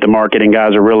boats hit the market and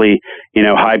guys are really,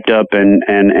 hyped up and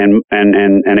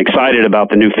excited about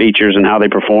the new features and how they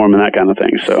perform and that kind of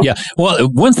thing. So yeah, well,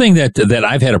 one thing that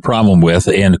I've had a problem with,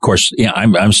 and of course,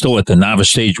 I'm still at the novice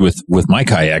stage with my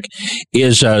kayak,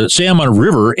 is say I'm on a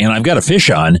river and I've got a fish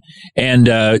on, and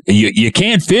you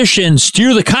can't fish and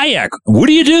steer the kayak. What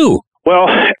do you do? Well,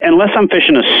 unless I'm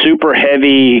fishing a super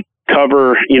heavy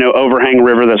cover, overhang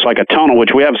river that's like a tunnel, which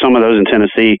we have some of those in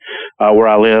Tennessee where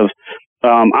I live.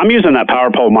 I'm using that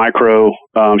Power Pole Micro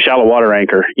shallow water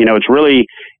anchor. It's really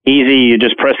easy. You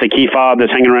just press the key fob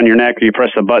that's hanging around your neck, or you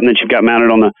press the button that you've got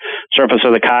mounted on the surface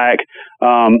of the kayak.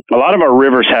 A lot of our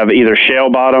rivers have either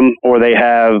shale bottom or they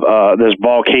have this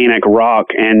volcanic rock,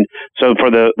 and so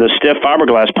for the stiff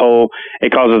fiberglass pole,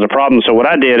 it causes a problem. So what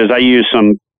I did is I used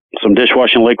some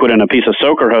dishwashing liquid and a piece of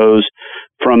soaker hose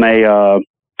from a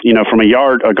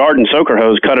garden soaker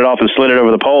hose, cut it off and slid it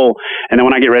over the pole. And then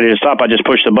when I get ready to stop, I just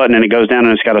push the button and it goes down,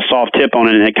 and it's got a soft tip on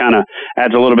it, and it kind of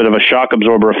adds a little bit of a shock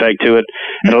absorber effect to it.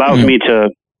 It allows me to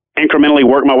incrementally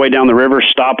work my way down the river,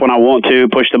 stop when I want to,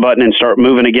 push the button and start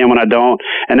moving again when I don't.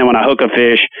 And then when I hook a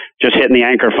fish, just hitting the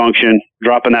anchor function,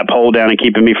 dropping that pole down and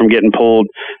keeping me from getting pulled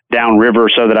down river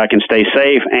so that I can stay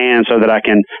safe and so that I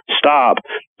can stop.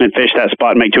 and fish that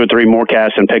spot, make 2 or 3 more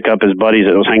casts, and pick up his buddies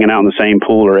that was hanging out in the same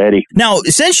pool or eddy. Now,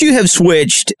 since you have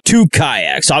switched to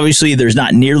kayaks, obviously there's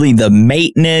not nearly the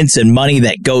maintenance and money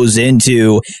that goes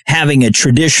into having a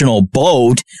traditional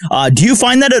boat. Do you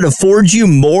find that it affords you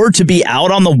more to be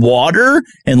out on the water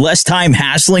and less time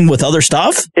hassling with other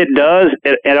stuff? It does.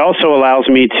 It also allows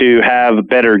me to have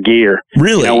better gear.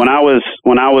 Really? You know, when I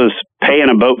was paying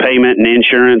a boat payment and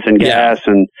insurance and gas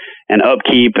and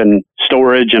upkeep and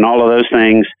storage and all of those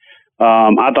things,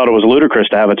 I thought it was ludicrous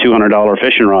to have a $200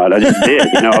 fishing rod. I just did.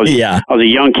 You know, I was a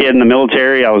young kid in the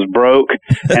military. I was broke,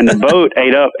 and the boat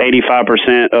ate up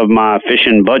 85% of my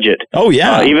fishing budget. Oh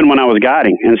yeah, even when I was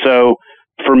guiding. And so,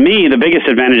 for me, the biggest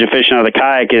advantage of fishing out of the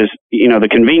kayak is, you know, the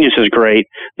convenience is great,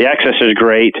 the access is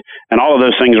great, and all of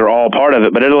those things are all part of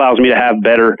it. But it allows me to have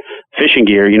better fishing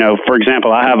gear. You know, for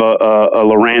example, I have a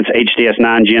Lowrance HDS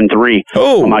 9 Gen 3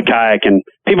 on my kayak, and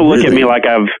people look at me like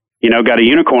I've, you know, got a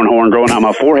unicorn horn growing out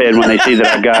my forehead when they see that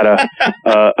I've got a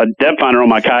depth finder on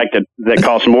my kayak that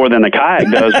costs more than the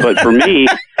kayak does. But for me,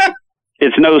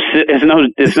 it's no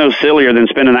sillier than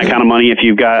spending that kind of money if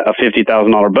you've got a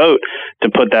 $50,000 boat to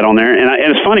put that on there. And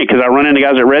it's funny because I run into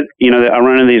guys I run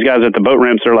into these guys at the boat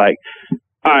ramps. They're like,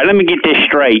 all right, let me get this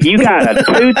straight. You got a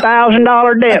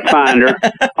 $2,000 depth finder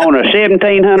on a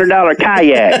 $1,700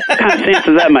 kayak. What kind of sense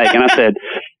does that make? And I said,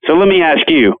 so let me ask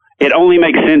you, it only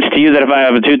makes sense to you that if I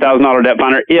have a $2,000 depth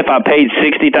finder, if I paid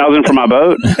 $60,000 for my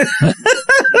boat?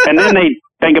 And then they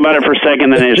think about it for a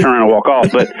second, then they just turn around and walk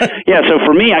off. But yeah, so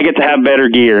for me, I get to have better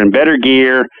gear, and better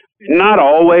gear, not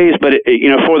always, but it, you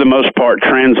know, for the most part,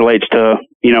 translates to,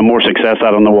 you know, more success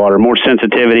out on the water, more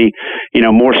sensitivity, you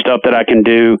know, more stuff that I can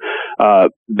do,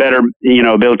 better, you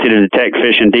know, ability to detect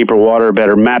fish in deeper water,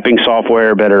 better mapping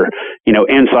software, better, you know,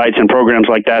 insights and programs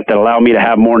like that allow me to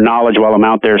have more knowledge while I'm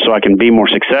out there so I can be more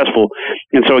successful.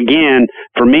 And so again,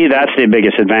 for me, that's the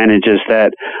biggest advantage, is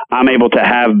that I'm able to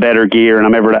have better gear, and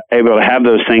I'm able to have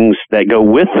those things that go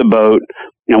with the boat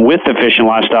and with the fishing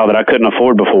lifestyle that I couldn't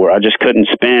afford before. I just couldn't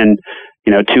spend,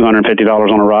 you know,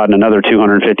 $250 on a rod and another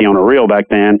 $250 on a reel back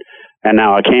then. And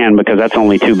now I can, because that's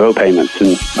only 2 boat payments,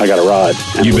 and I got a rod.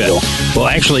 You bet. Well,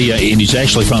 actually, and he's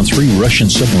actually found 3 Russian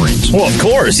submarines. Well, of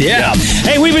course, yeah.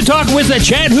 Hey, we've been talking with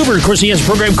Chad Hoover. Of course, he has a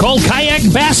program called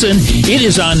Kayak Bassin. It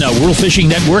is on World Fishing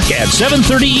Network at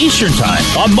 7:30 Eastern Time.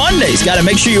 On Mondays. Got to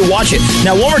make sure you watch it.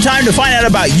 Now, one more time to find out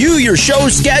about you, your show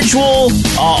schedule,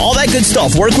 all that good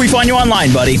stuff. Where can we find you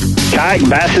online, buddy?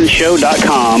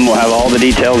 KayakBassinShow.com will have all the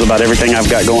details about everything I've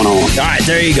got going on. All right,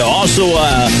 there you go. Also,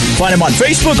 find him on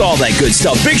Facebook, all that good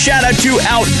stuff. Big shout out to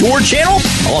Outdoor Channel,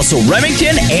 also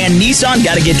Remington and Nissan.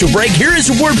 Got to get to a break. Here is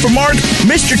a word from Mark.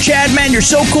 Mr. Chad, man, you're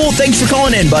so cool. Thanks for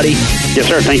calling in, buddy. Yes,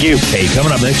 sir. Thank you. Hey,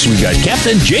 coming up next, we've got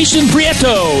Captain Jason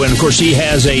Prieto. And, of course, he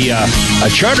has a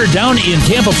charter down in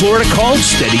Tampa, Florida called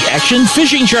Steady Action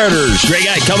Fishing Charters. Great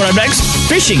guy. Coming up next,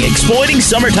 fishing, exploiting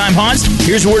summertime haunts.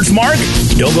 Here's a word from Mark.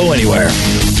 Don't go anywhere.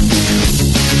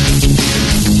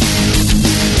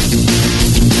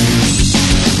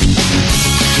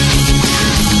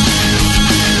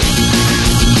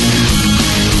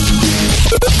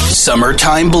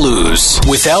 Summertime Blues.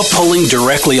 Without pulling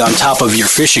directly on top of your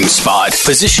fishing spot,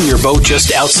 position your boat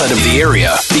just outside of the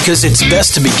area, because it's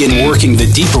best to begin working the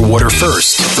deeper water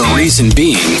first. The reason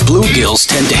being, bluegills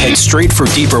tend to head straight for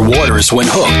deeper waters when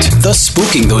hooked, thus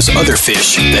spooking those other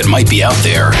fish that might be out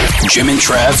there.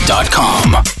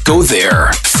 JimandTrav.com. Go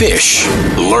there, fish,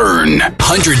 learn.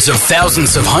 Hundreds of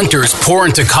thousands of hunters pour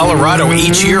into Colorado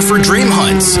each year for dream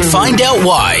hunts. Find out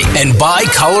why and buy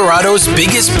Colorado's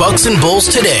biggest bucks and bulls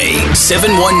today.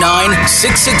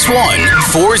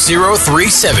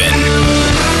 719-661-4037.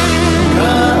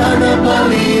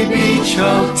 Kaanapali Beach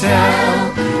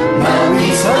Hotel,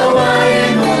 Maui's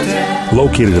Hawaiian Hotel.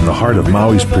 Located in the heart of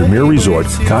Maui's premier resort,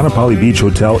 Kaanapali Beach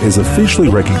Hotel is officially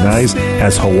recognized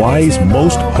as Hawaii's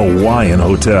most Hawaiian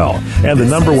hotel and the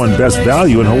 #1 best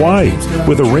value in Hawaii.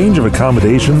 With a range of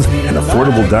accommodations and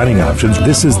affordable dining options,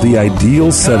 this is the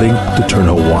ideal setting to turn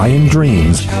Hawaiian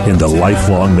dreams into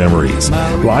lifelong memories.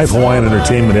 Live Hawaiian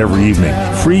entertainment every evening,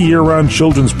 free year-round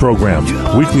children's programs,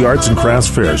 weekly arts and crafts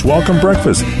fairs, welcome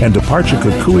breakfast, and departure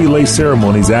kukui lei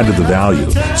ceremonies add to the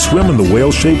value. Swim in the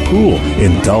whale-shaped pool,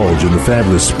 indulge in the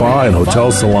fabulous spa and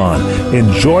hotel salon.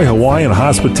 Enjoy Hawaiian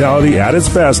hospitality at its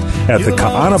best at the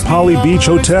Kaanapali Beach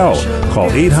Hotel. Call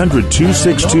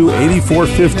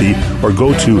 800-262-8450 or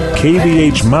go to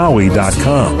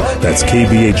kbhmaui.com. That's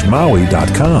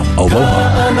kbhmaui.com. Aloha.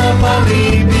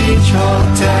 Kaanapali Beach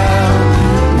Hotel,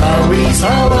 Maui's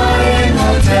Hawaiian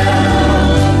Hotel.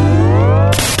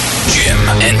 Jim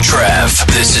and Trav.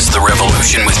 This is The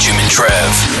Revolution with Jim and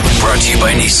Trav. Brought to you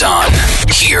by Nissan.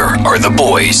 Here are the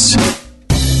boys.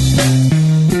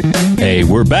 Hey,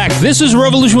 we're back. This is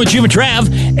Revolution with Jim and Trav.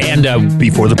 And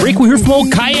before the break, we heard from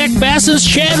old Kayak Bassin's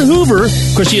Chad Hoover.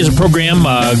 Of course, he has a program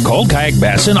called Kayak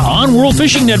Bassin on World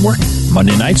Fishing Network.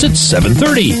 Monday nights at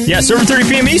 7:30. Yeah,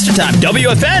 7:30 p.m. Eastern Time.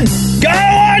 WFN.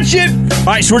 Gotta watch it. All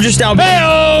right, so we're just now.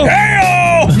 Hey-o!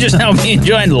 Hey-o! Just now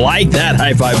enjoying like that.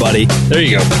 High five, buddy. There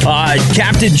you go.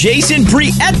 Captain Jason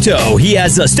Prieto. He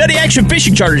has steady action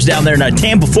fishing charters down there in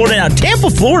Tampa, Florida. Now, Tampa,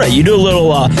 Florida, you do a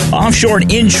little offshore and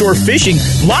inshore fishing.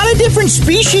 A lot of different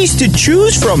species to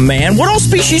choose from, man. What all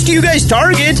species do you guys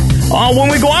target when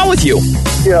we go out with you?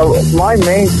 You know, my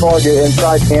main target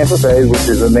inside Tampa Bay, which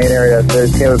is the main area that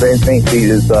says Tampa Bay and St. Pete,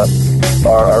 is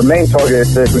our main target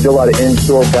is fish. We do a lot of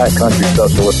inshore backcountry stuff,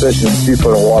 so we're fishing 2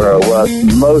 foot of water or less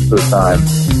most of the time.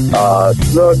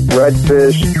 Snook,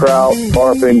 redfish, trout,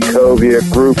 tarpon, cobia,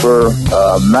 grouper,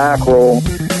 mackerel.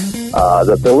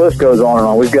 The list goes on and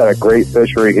on. We've got a great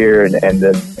fishery here, and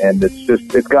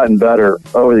it's gotten better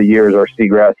over the years. Our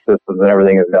seagrass systems and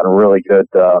everything has gotten really good.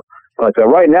 But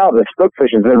right now, the snook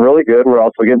fishing's been really good. We're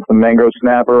also getting some mangrove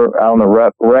snapper out on the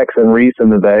wrecks and reefs in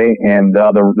the bay. And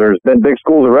there's been big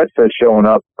schools of redfish showing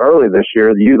up early this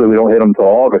year. Usually we don't hit them until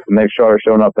August, and they've started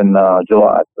showing up in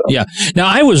July. So. Yeah. Now,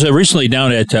 I was recently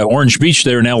down at Orange Beach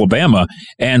there in Alabama,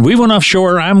 and we went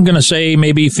offshore, I'm going to say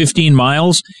maybe 15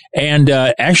 miles, and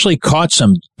actually caught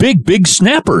some big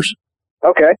snappers.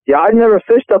 Okay. Yeah, I've never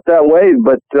fished up that way,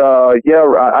 but I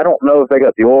don't know if they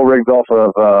got the oil rigs off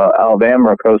of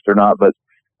Alabama coast or not, but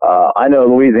I know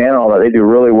Louisiana and all that, they do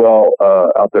really well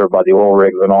out there by the oil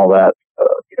rigs and all that,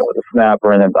 with the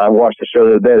snapper. And then I watched the show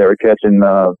the other day, they were catching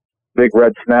big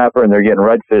red snapper, and they're getting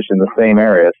redfish in the same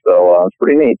area. So it's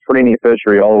pretty neat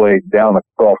fishery all the way down the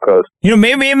Gulf Coast.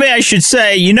 Maybe I should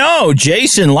say,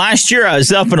 Jason, last year I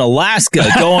was up in Alaska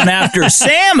going after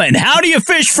salmon. How do you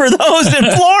fish for those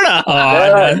in Florida?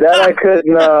 That I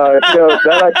couldn't.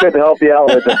 That I couldn't help you out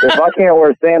with. If I can't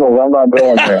wear sandals, I'm not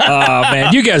going there. Oh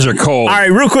man, you guys are cold. All right,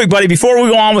 real quick, buddy. Before we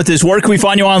go on with this, where can we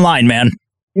find you online, man?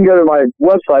 You can go to my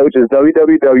website, which is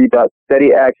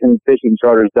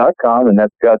www.steadyactionfishingcharters.com, and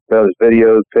that's got those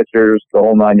videos, pictures, the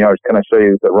whole 9 yards. Kind of show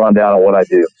you the rundown of what I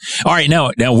do. All right, now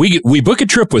we book a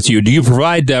trip with you. Do you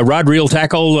provide rod, reel,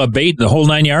 tackle, bait, the whole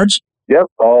 9 yards? Yep,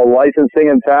 all licensing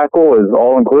and tackle is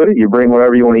all included. You bring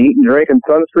whatever you want to eat and drink and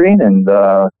sunscreen, and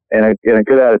a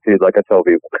good attitude, like I tell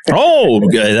people. Oh,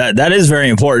 that is very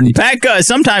important.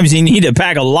 Sometimes you need to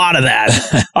pack a lot of that.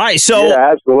 All right, so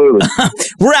yeah, absolutely.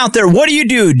 We're out there. What do you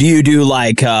do? Do you do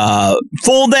like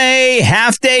full day,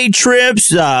 half day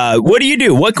trips? What do you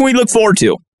do? What can we look forward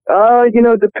to?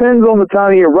 It depends on the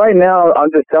time of year. Right now, I'm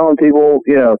just telling people,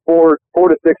 4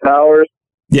 to 6 hours.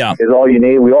 Yeah, is all you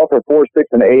need. We offer 4, 6,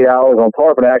 and 8 hours. On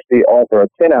tarpon, actually offer a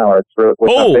 10-hour trip,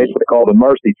 which I basically call the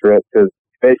mercy trip, because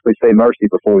basically say mercy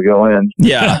before we go in.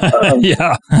 Yeah,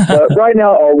 yeah. But right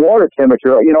now, our water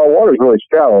temperature, our water is really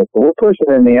shallow, so we're pushing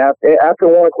in the after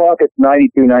 1 o'clock. It's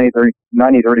 92, 93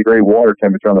 degree water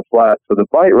temperature on the flat, so the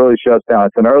bite really shuts down.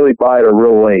 It's an early bite or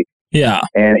real late. Yeah,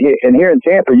 and here in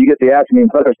Tampa, you get the afternoon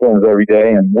thunderstorms every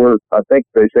day, and I think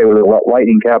they say we're the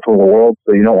lightning capital of the world,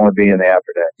 so you don't want to be in the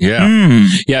afterday. Yeah,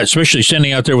 yeah, especially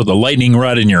standing out there with a lightning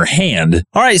rod in your hand.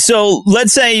 All right, so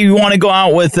let's say you want to go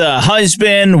out with a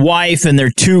husband, wife, and their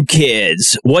 2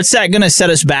 kids. What's that going to set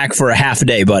us back for a half a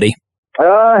day, buddy?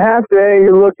 Half day,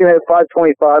 you're looking at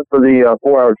 $525 for the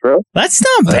 4-hour trip. That's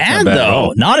not bad,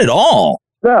 though. Not at all.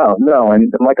 No,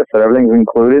 and like I said, everything's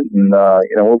included, and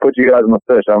we'll put you guys on the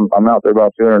fish. I'm out there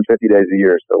about 250 days a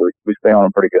year, so we stay on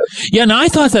them pretty good. Yeah, now I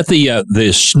thought that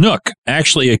the snook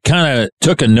actually kind of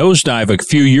took a nosedive a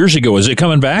few years ago. Is it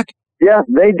coming back? Yeah,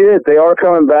 they did. They are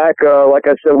coming back. Like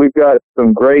I said, we've got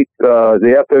some great.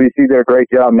 The FWC did a great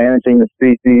job managing the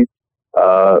species,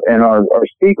 and our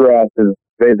seagrass is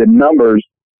the numbers.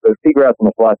 The seagrass on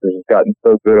the flats has gotten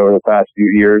so good over the past few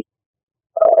years.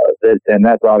 And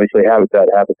that's obviously habitat.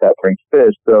 Habitat brings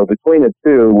fish. So between the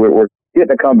two, we're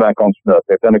getting a comeback on snook.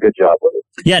 They've done a good job with it.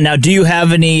 Yeah. Now, do you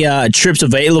have any trips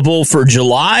available for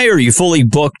July? Or are you fully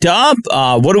booked up?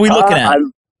 What are we looking at?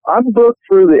 I'm booked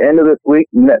through the end of this week.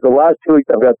 The last 2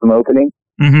 weeks, I've got some openings.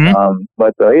 Mm-hmm.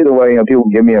 But either way, people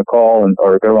can give me a call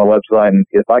or go to my website. And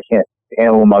if I can't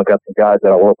handle them, I've got some guys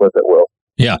that I work with that will.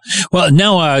 Yeah. Well,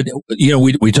 now,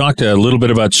 we talked a little bit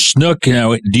about snook.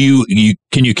 Now,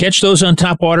 can you catch those on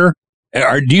topwater?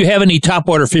 Or do you have any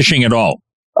topwater fishing at all?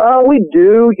 We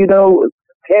do.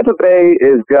 Tampa Bay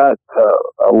has got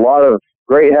a lot of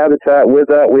great habitat with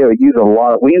that. We use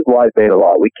live bait a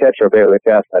lot. We catch our bait with a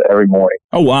cast net every morning.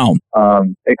 Oh, wow.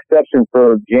 Exception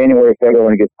for January, February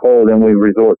when it gets cold, then we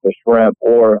resort to shrimp,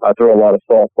 or I throw a lot of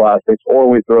soft plastics, or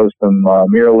we throw some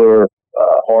MirrOlure,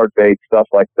 hard bait, stuff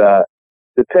like that.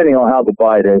 depending on how the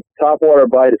bite is. Topwater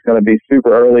bite is going to be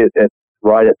super early at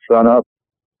right at sunup.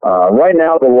 Right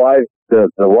now, the live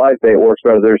bait works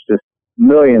better. There's just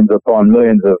millions upon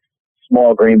millions of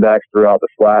small greenbacks throughout the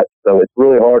flat, so it's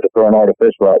really hard to throw an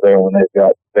artificial out there when they've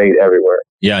got bait everywhere.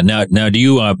 Yeah. Now do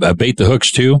you bait the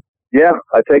hooks too? Yeah,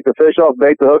 I take the fish off,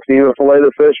 bait the hooks, and even fillet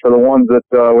the fish for the ones that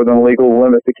within legal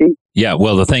limits to keep. Yeah.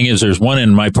 Well, the thing is, there's one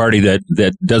in my party that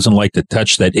doesn't like to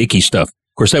touch that icky stuff. Of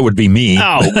course, that would be me.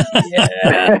 Oh,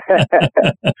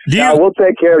 yeah. We'll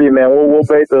take care of you, man. We'll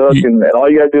bait the hook, and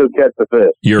all you got to do is catch the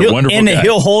fish. You're a wonderful and guy.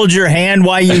 He'll hold your hand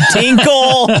while you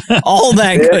tinkle, all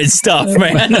that good stuff,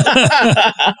 man.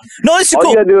 No, this is all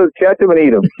cool. you got to do is catch them and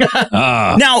eat them.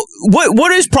 Now,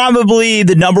 what is probably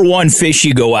the number one fish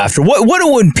you go after? What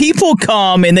when people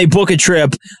come and they book a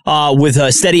trip with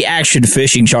Steady Action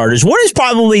Fishing Charters? What is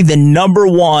probably the number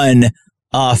one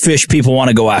fish people want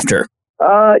to go after?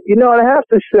 I have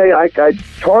to say I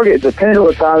target, depending on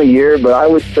the time of year, but I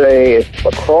would say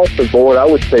across the board, I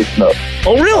would say snook.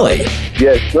 Oh, really?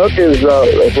 Yeah, snook is,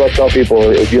 what I tell people,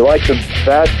 if you like the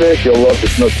bass fish, you'll love the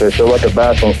snook fish. They're like a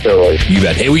bass on steroids. You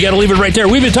bet. Hey, we got to leave it right there.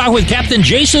 We've been talking with Captain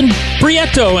Jason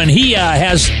Prieto, and he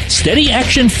has Steady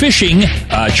Action Fishing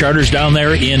charters down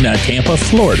there in Tampa,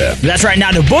 Florida. That's right.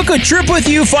 Now, to book a trip with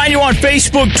you, find you on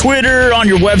Facebook, Twitter, on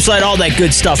your website, all that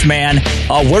good stuff, man.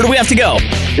 Where do we have to go?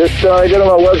 Just go to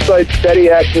my website,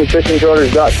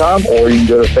 steadyactionfishingcharters.com, or you can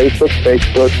go to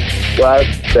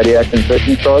Facebook/Steady Action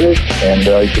Fishing Charters, and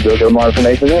you can go get more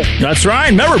information there. That's right.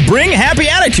 Remember, bring a happy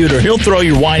attitude, or he'll throw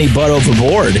your whiny butt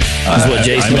overboard. That's what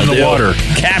Jason I'm in will the do. water.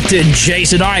 Captain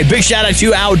Jason. All right, big shout out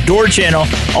to Outdoor Channel.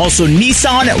 Also,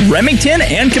 Nissan, Remington,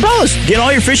 and Cabela's. Get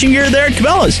all your fishing gear there at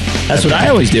Cabela's. That's what I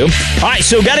always do. All right,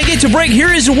 so got to get to break.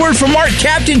 Here is a word from Mark.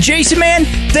 Captain Jason, man,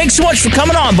 thanks so much for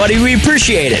coming on, buddy. We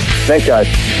appreciate it. Thanks, guys.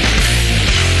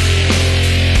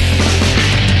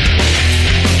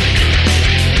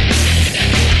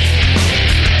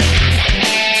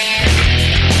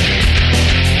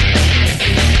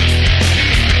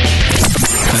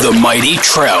 The mighty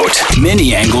trout.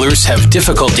 Many anglers have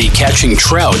difficulty catching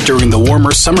trout during the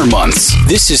warmer summer months.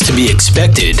 This is to be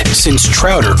expected since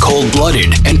trout are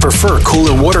cold-blooded and prefer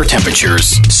cooler water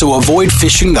temperatures. So avoid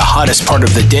fishing the hottest part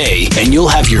of the day and you'll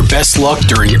have your best luck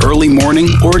during early morning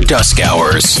or dusk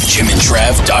hours.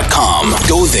 JimandTrav.com.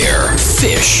 Go there.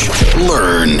 Fish.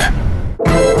 Learn.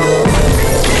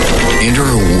 Enter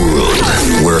a world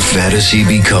where fantasy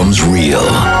becomes real.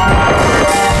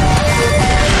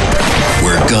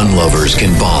 Where gun lovers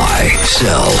can buy,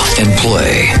 sell, and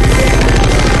play.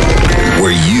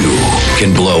 Where you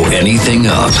can blow anything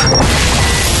up.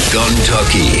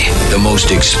 Guntucky, the most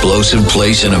explosive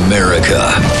place in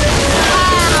America.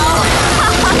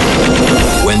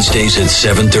 Wednesdays at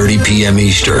 7:30 p.m.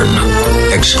 Eastern.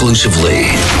 Exclusively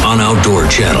on Outdoor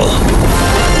Channel.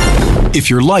 If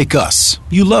you're like us,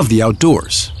 you love the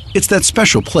outdoors. It's that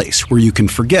special place where you can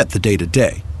forget the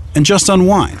day-to-day and just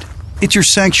unwind. It's your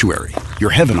sanctuary, your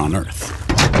heaven on earth.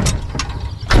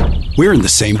 We're in the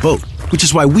same boat, which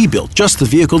is why we built just the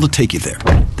vehicle to take you there,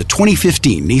 the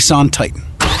 2015 Nissan Titan.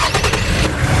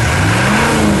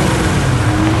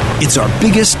 It's our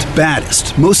biggest,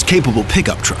 baddest, most capable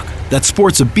pickup truck that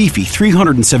sports a beefy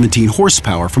 317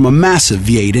 horsepower from a massive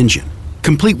V8 engine,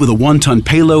 complete with a 1-ton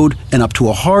payload and up to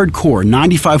a hardcore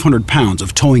 9,500 pounds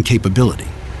of towing capability,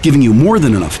 giving you more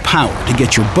than enough power to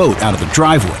get your boat out of the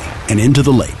driveway and into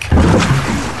the lake.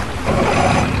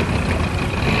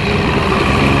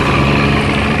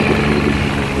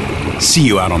 See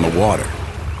you out on the water.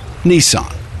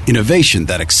 Nissan, innovation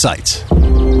that excites.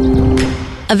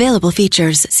 Available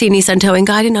features. See Nissan Towing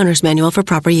Guide and Owner's Manual for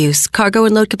proper use. Cargo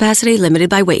and load capacity limited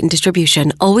by weight and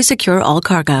distribution. Always secure all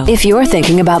cargo. If you're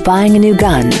thinking about buying a new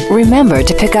gun, remember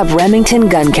to pick up Remington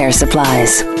Gun Care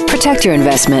Supplies. Protect your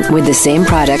investment with the same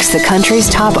products the country's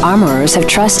top armorers have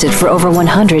trusted for over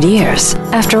 100 years.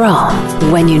 After all,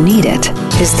 when you need it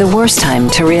is the worst time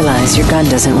to realize your gun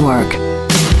doesn't work.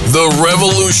 The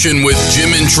Revolution with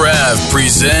Jim and Trav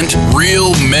present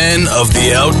Real Men of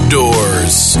the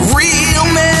Outdoors. Real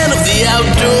Men of the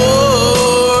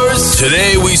Outdoors.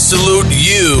 Today we salute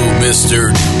you,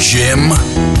 Mr. Jim.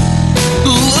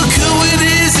 Look who it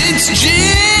is, it's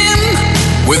Jim!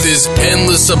 With his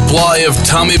endless supply of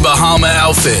Tommy Bahama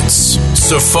outfits,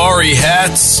 safari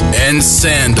hats, and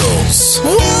sandals.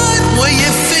 What were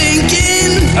you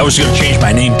thinking? I was going to change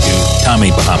my name to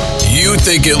Tommy Bahama. You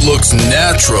think it looks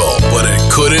natural, but it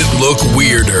couldn't look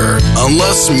weirder.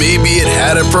 Unless maybe it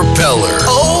had a propeller.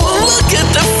 Oh, look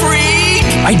at the freak!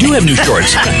 I do have new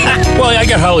shorts. Well, I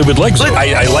got Hollywood legs.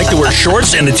 I like to wear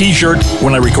shorts and a T-shirt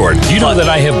when I record. Do you know that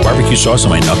I have barbecue sauce on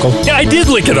my knuckle? Yeah, I did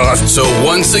lick it off. So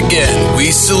once again,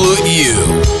 we salute you,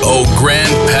 oh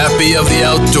grandpappy of the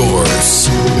outdoors,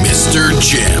 Mr.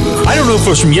 Jim. I don't know if it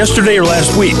was from yesterday or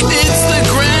last week. It's the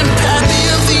grandpappy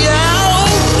of the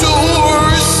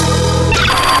outdoors.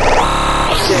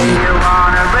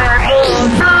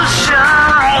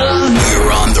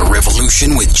 You're on the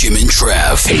Revolution with Jim and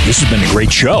Trav. Hey, this has been a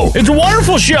great show. It's a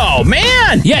wonderful show,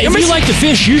 man. Yeah, if you like to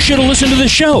fish, you should have listened to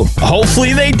this show.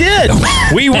 Hopefully they did.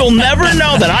 We will never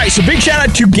know that. All right, so big shout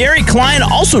out to Gary Klein,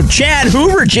 also Chad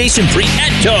Hoover, Jason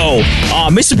Prieto,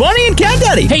 Mrs. Bunny, and Cat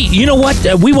Daddy. Hey, you know what?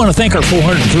 We want to thank our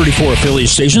 434 affiliate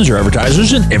stations, our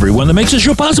advertisers, and everyone that makes the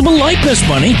show possible, like Miss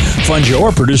Bunny, Fun Joe,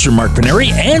 our producer Mark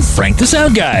Paneri, and Frank the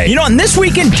Sound Guy. You know, and this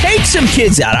weekend, take some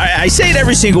kids out. I say it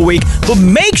every single week, but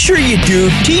make sure you do.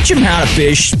 Teach them how to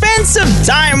fish. Spend some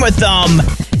time with them.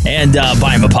 And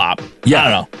buy him a pop. Yeah. I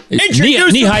don't know.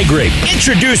 Knee-high grape.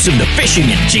 Introduce him to fishing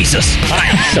and Jesus.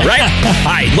 Right? All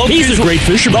right. He's a great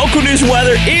fisherman. Local news and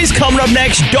weather is coming up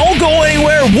next. Don't go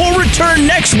anywhere. We'll return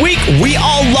next week. We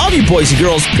all love you, boys and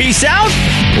girls. Peace out.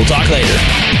 We'll talk later.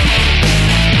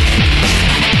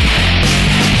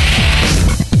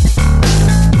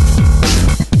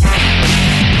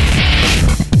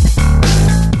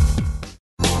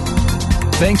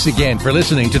 Thanks again for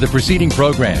listening to the preceding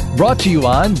program, brought to you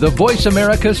on the Voice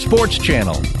America Sports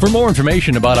Channel. For more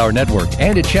information about our network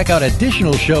and to check out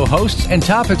additional show hosts and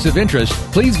topics of interest,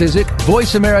 please visit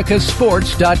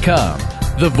voiceamericasports.com.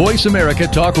 The Voice America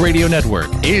Talk Radio Network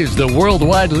is the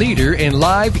worldwide leader in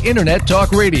live Internet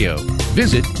talk radio.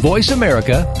 Visit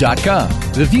voiceamerica.com.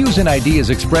 The views and ideas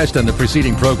expressed on the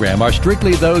preceding program are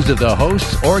strictly those of the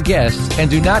hosts or guests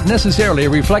and do not necessarily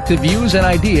reflect the views and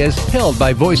ideas held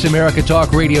by Voice America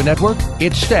Talk Radio Network,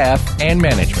 its staff, and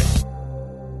management.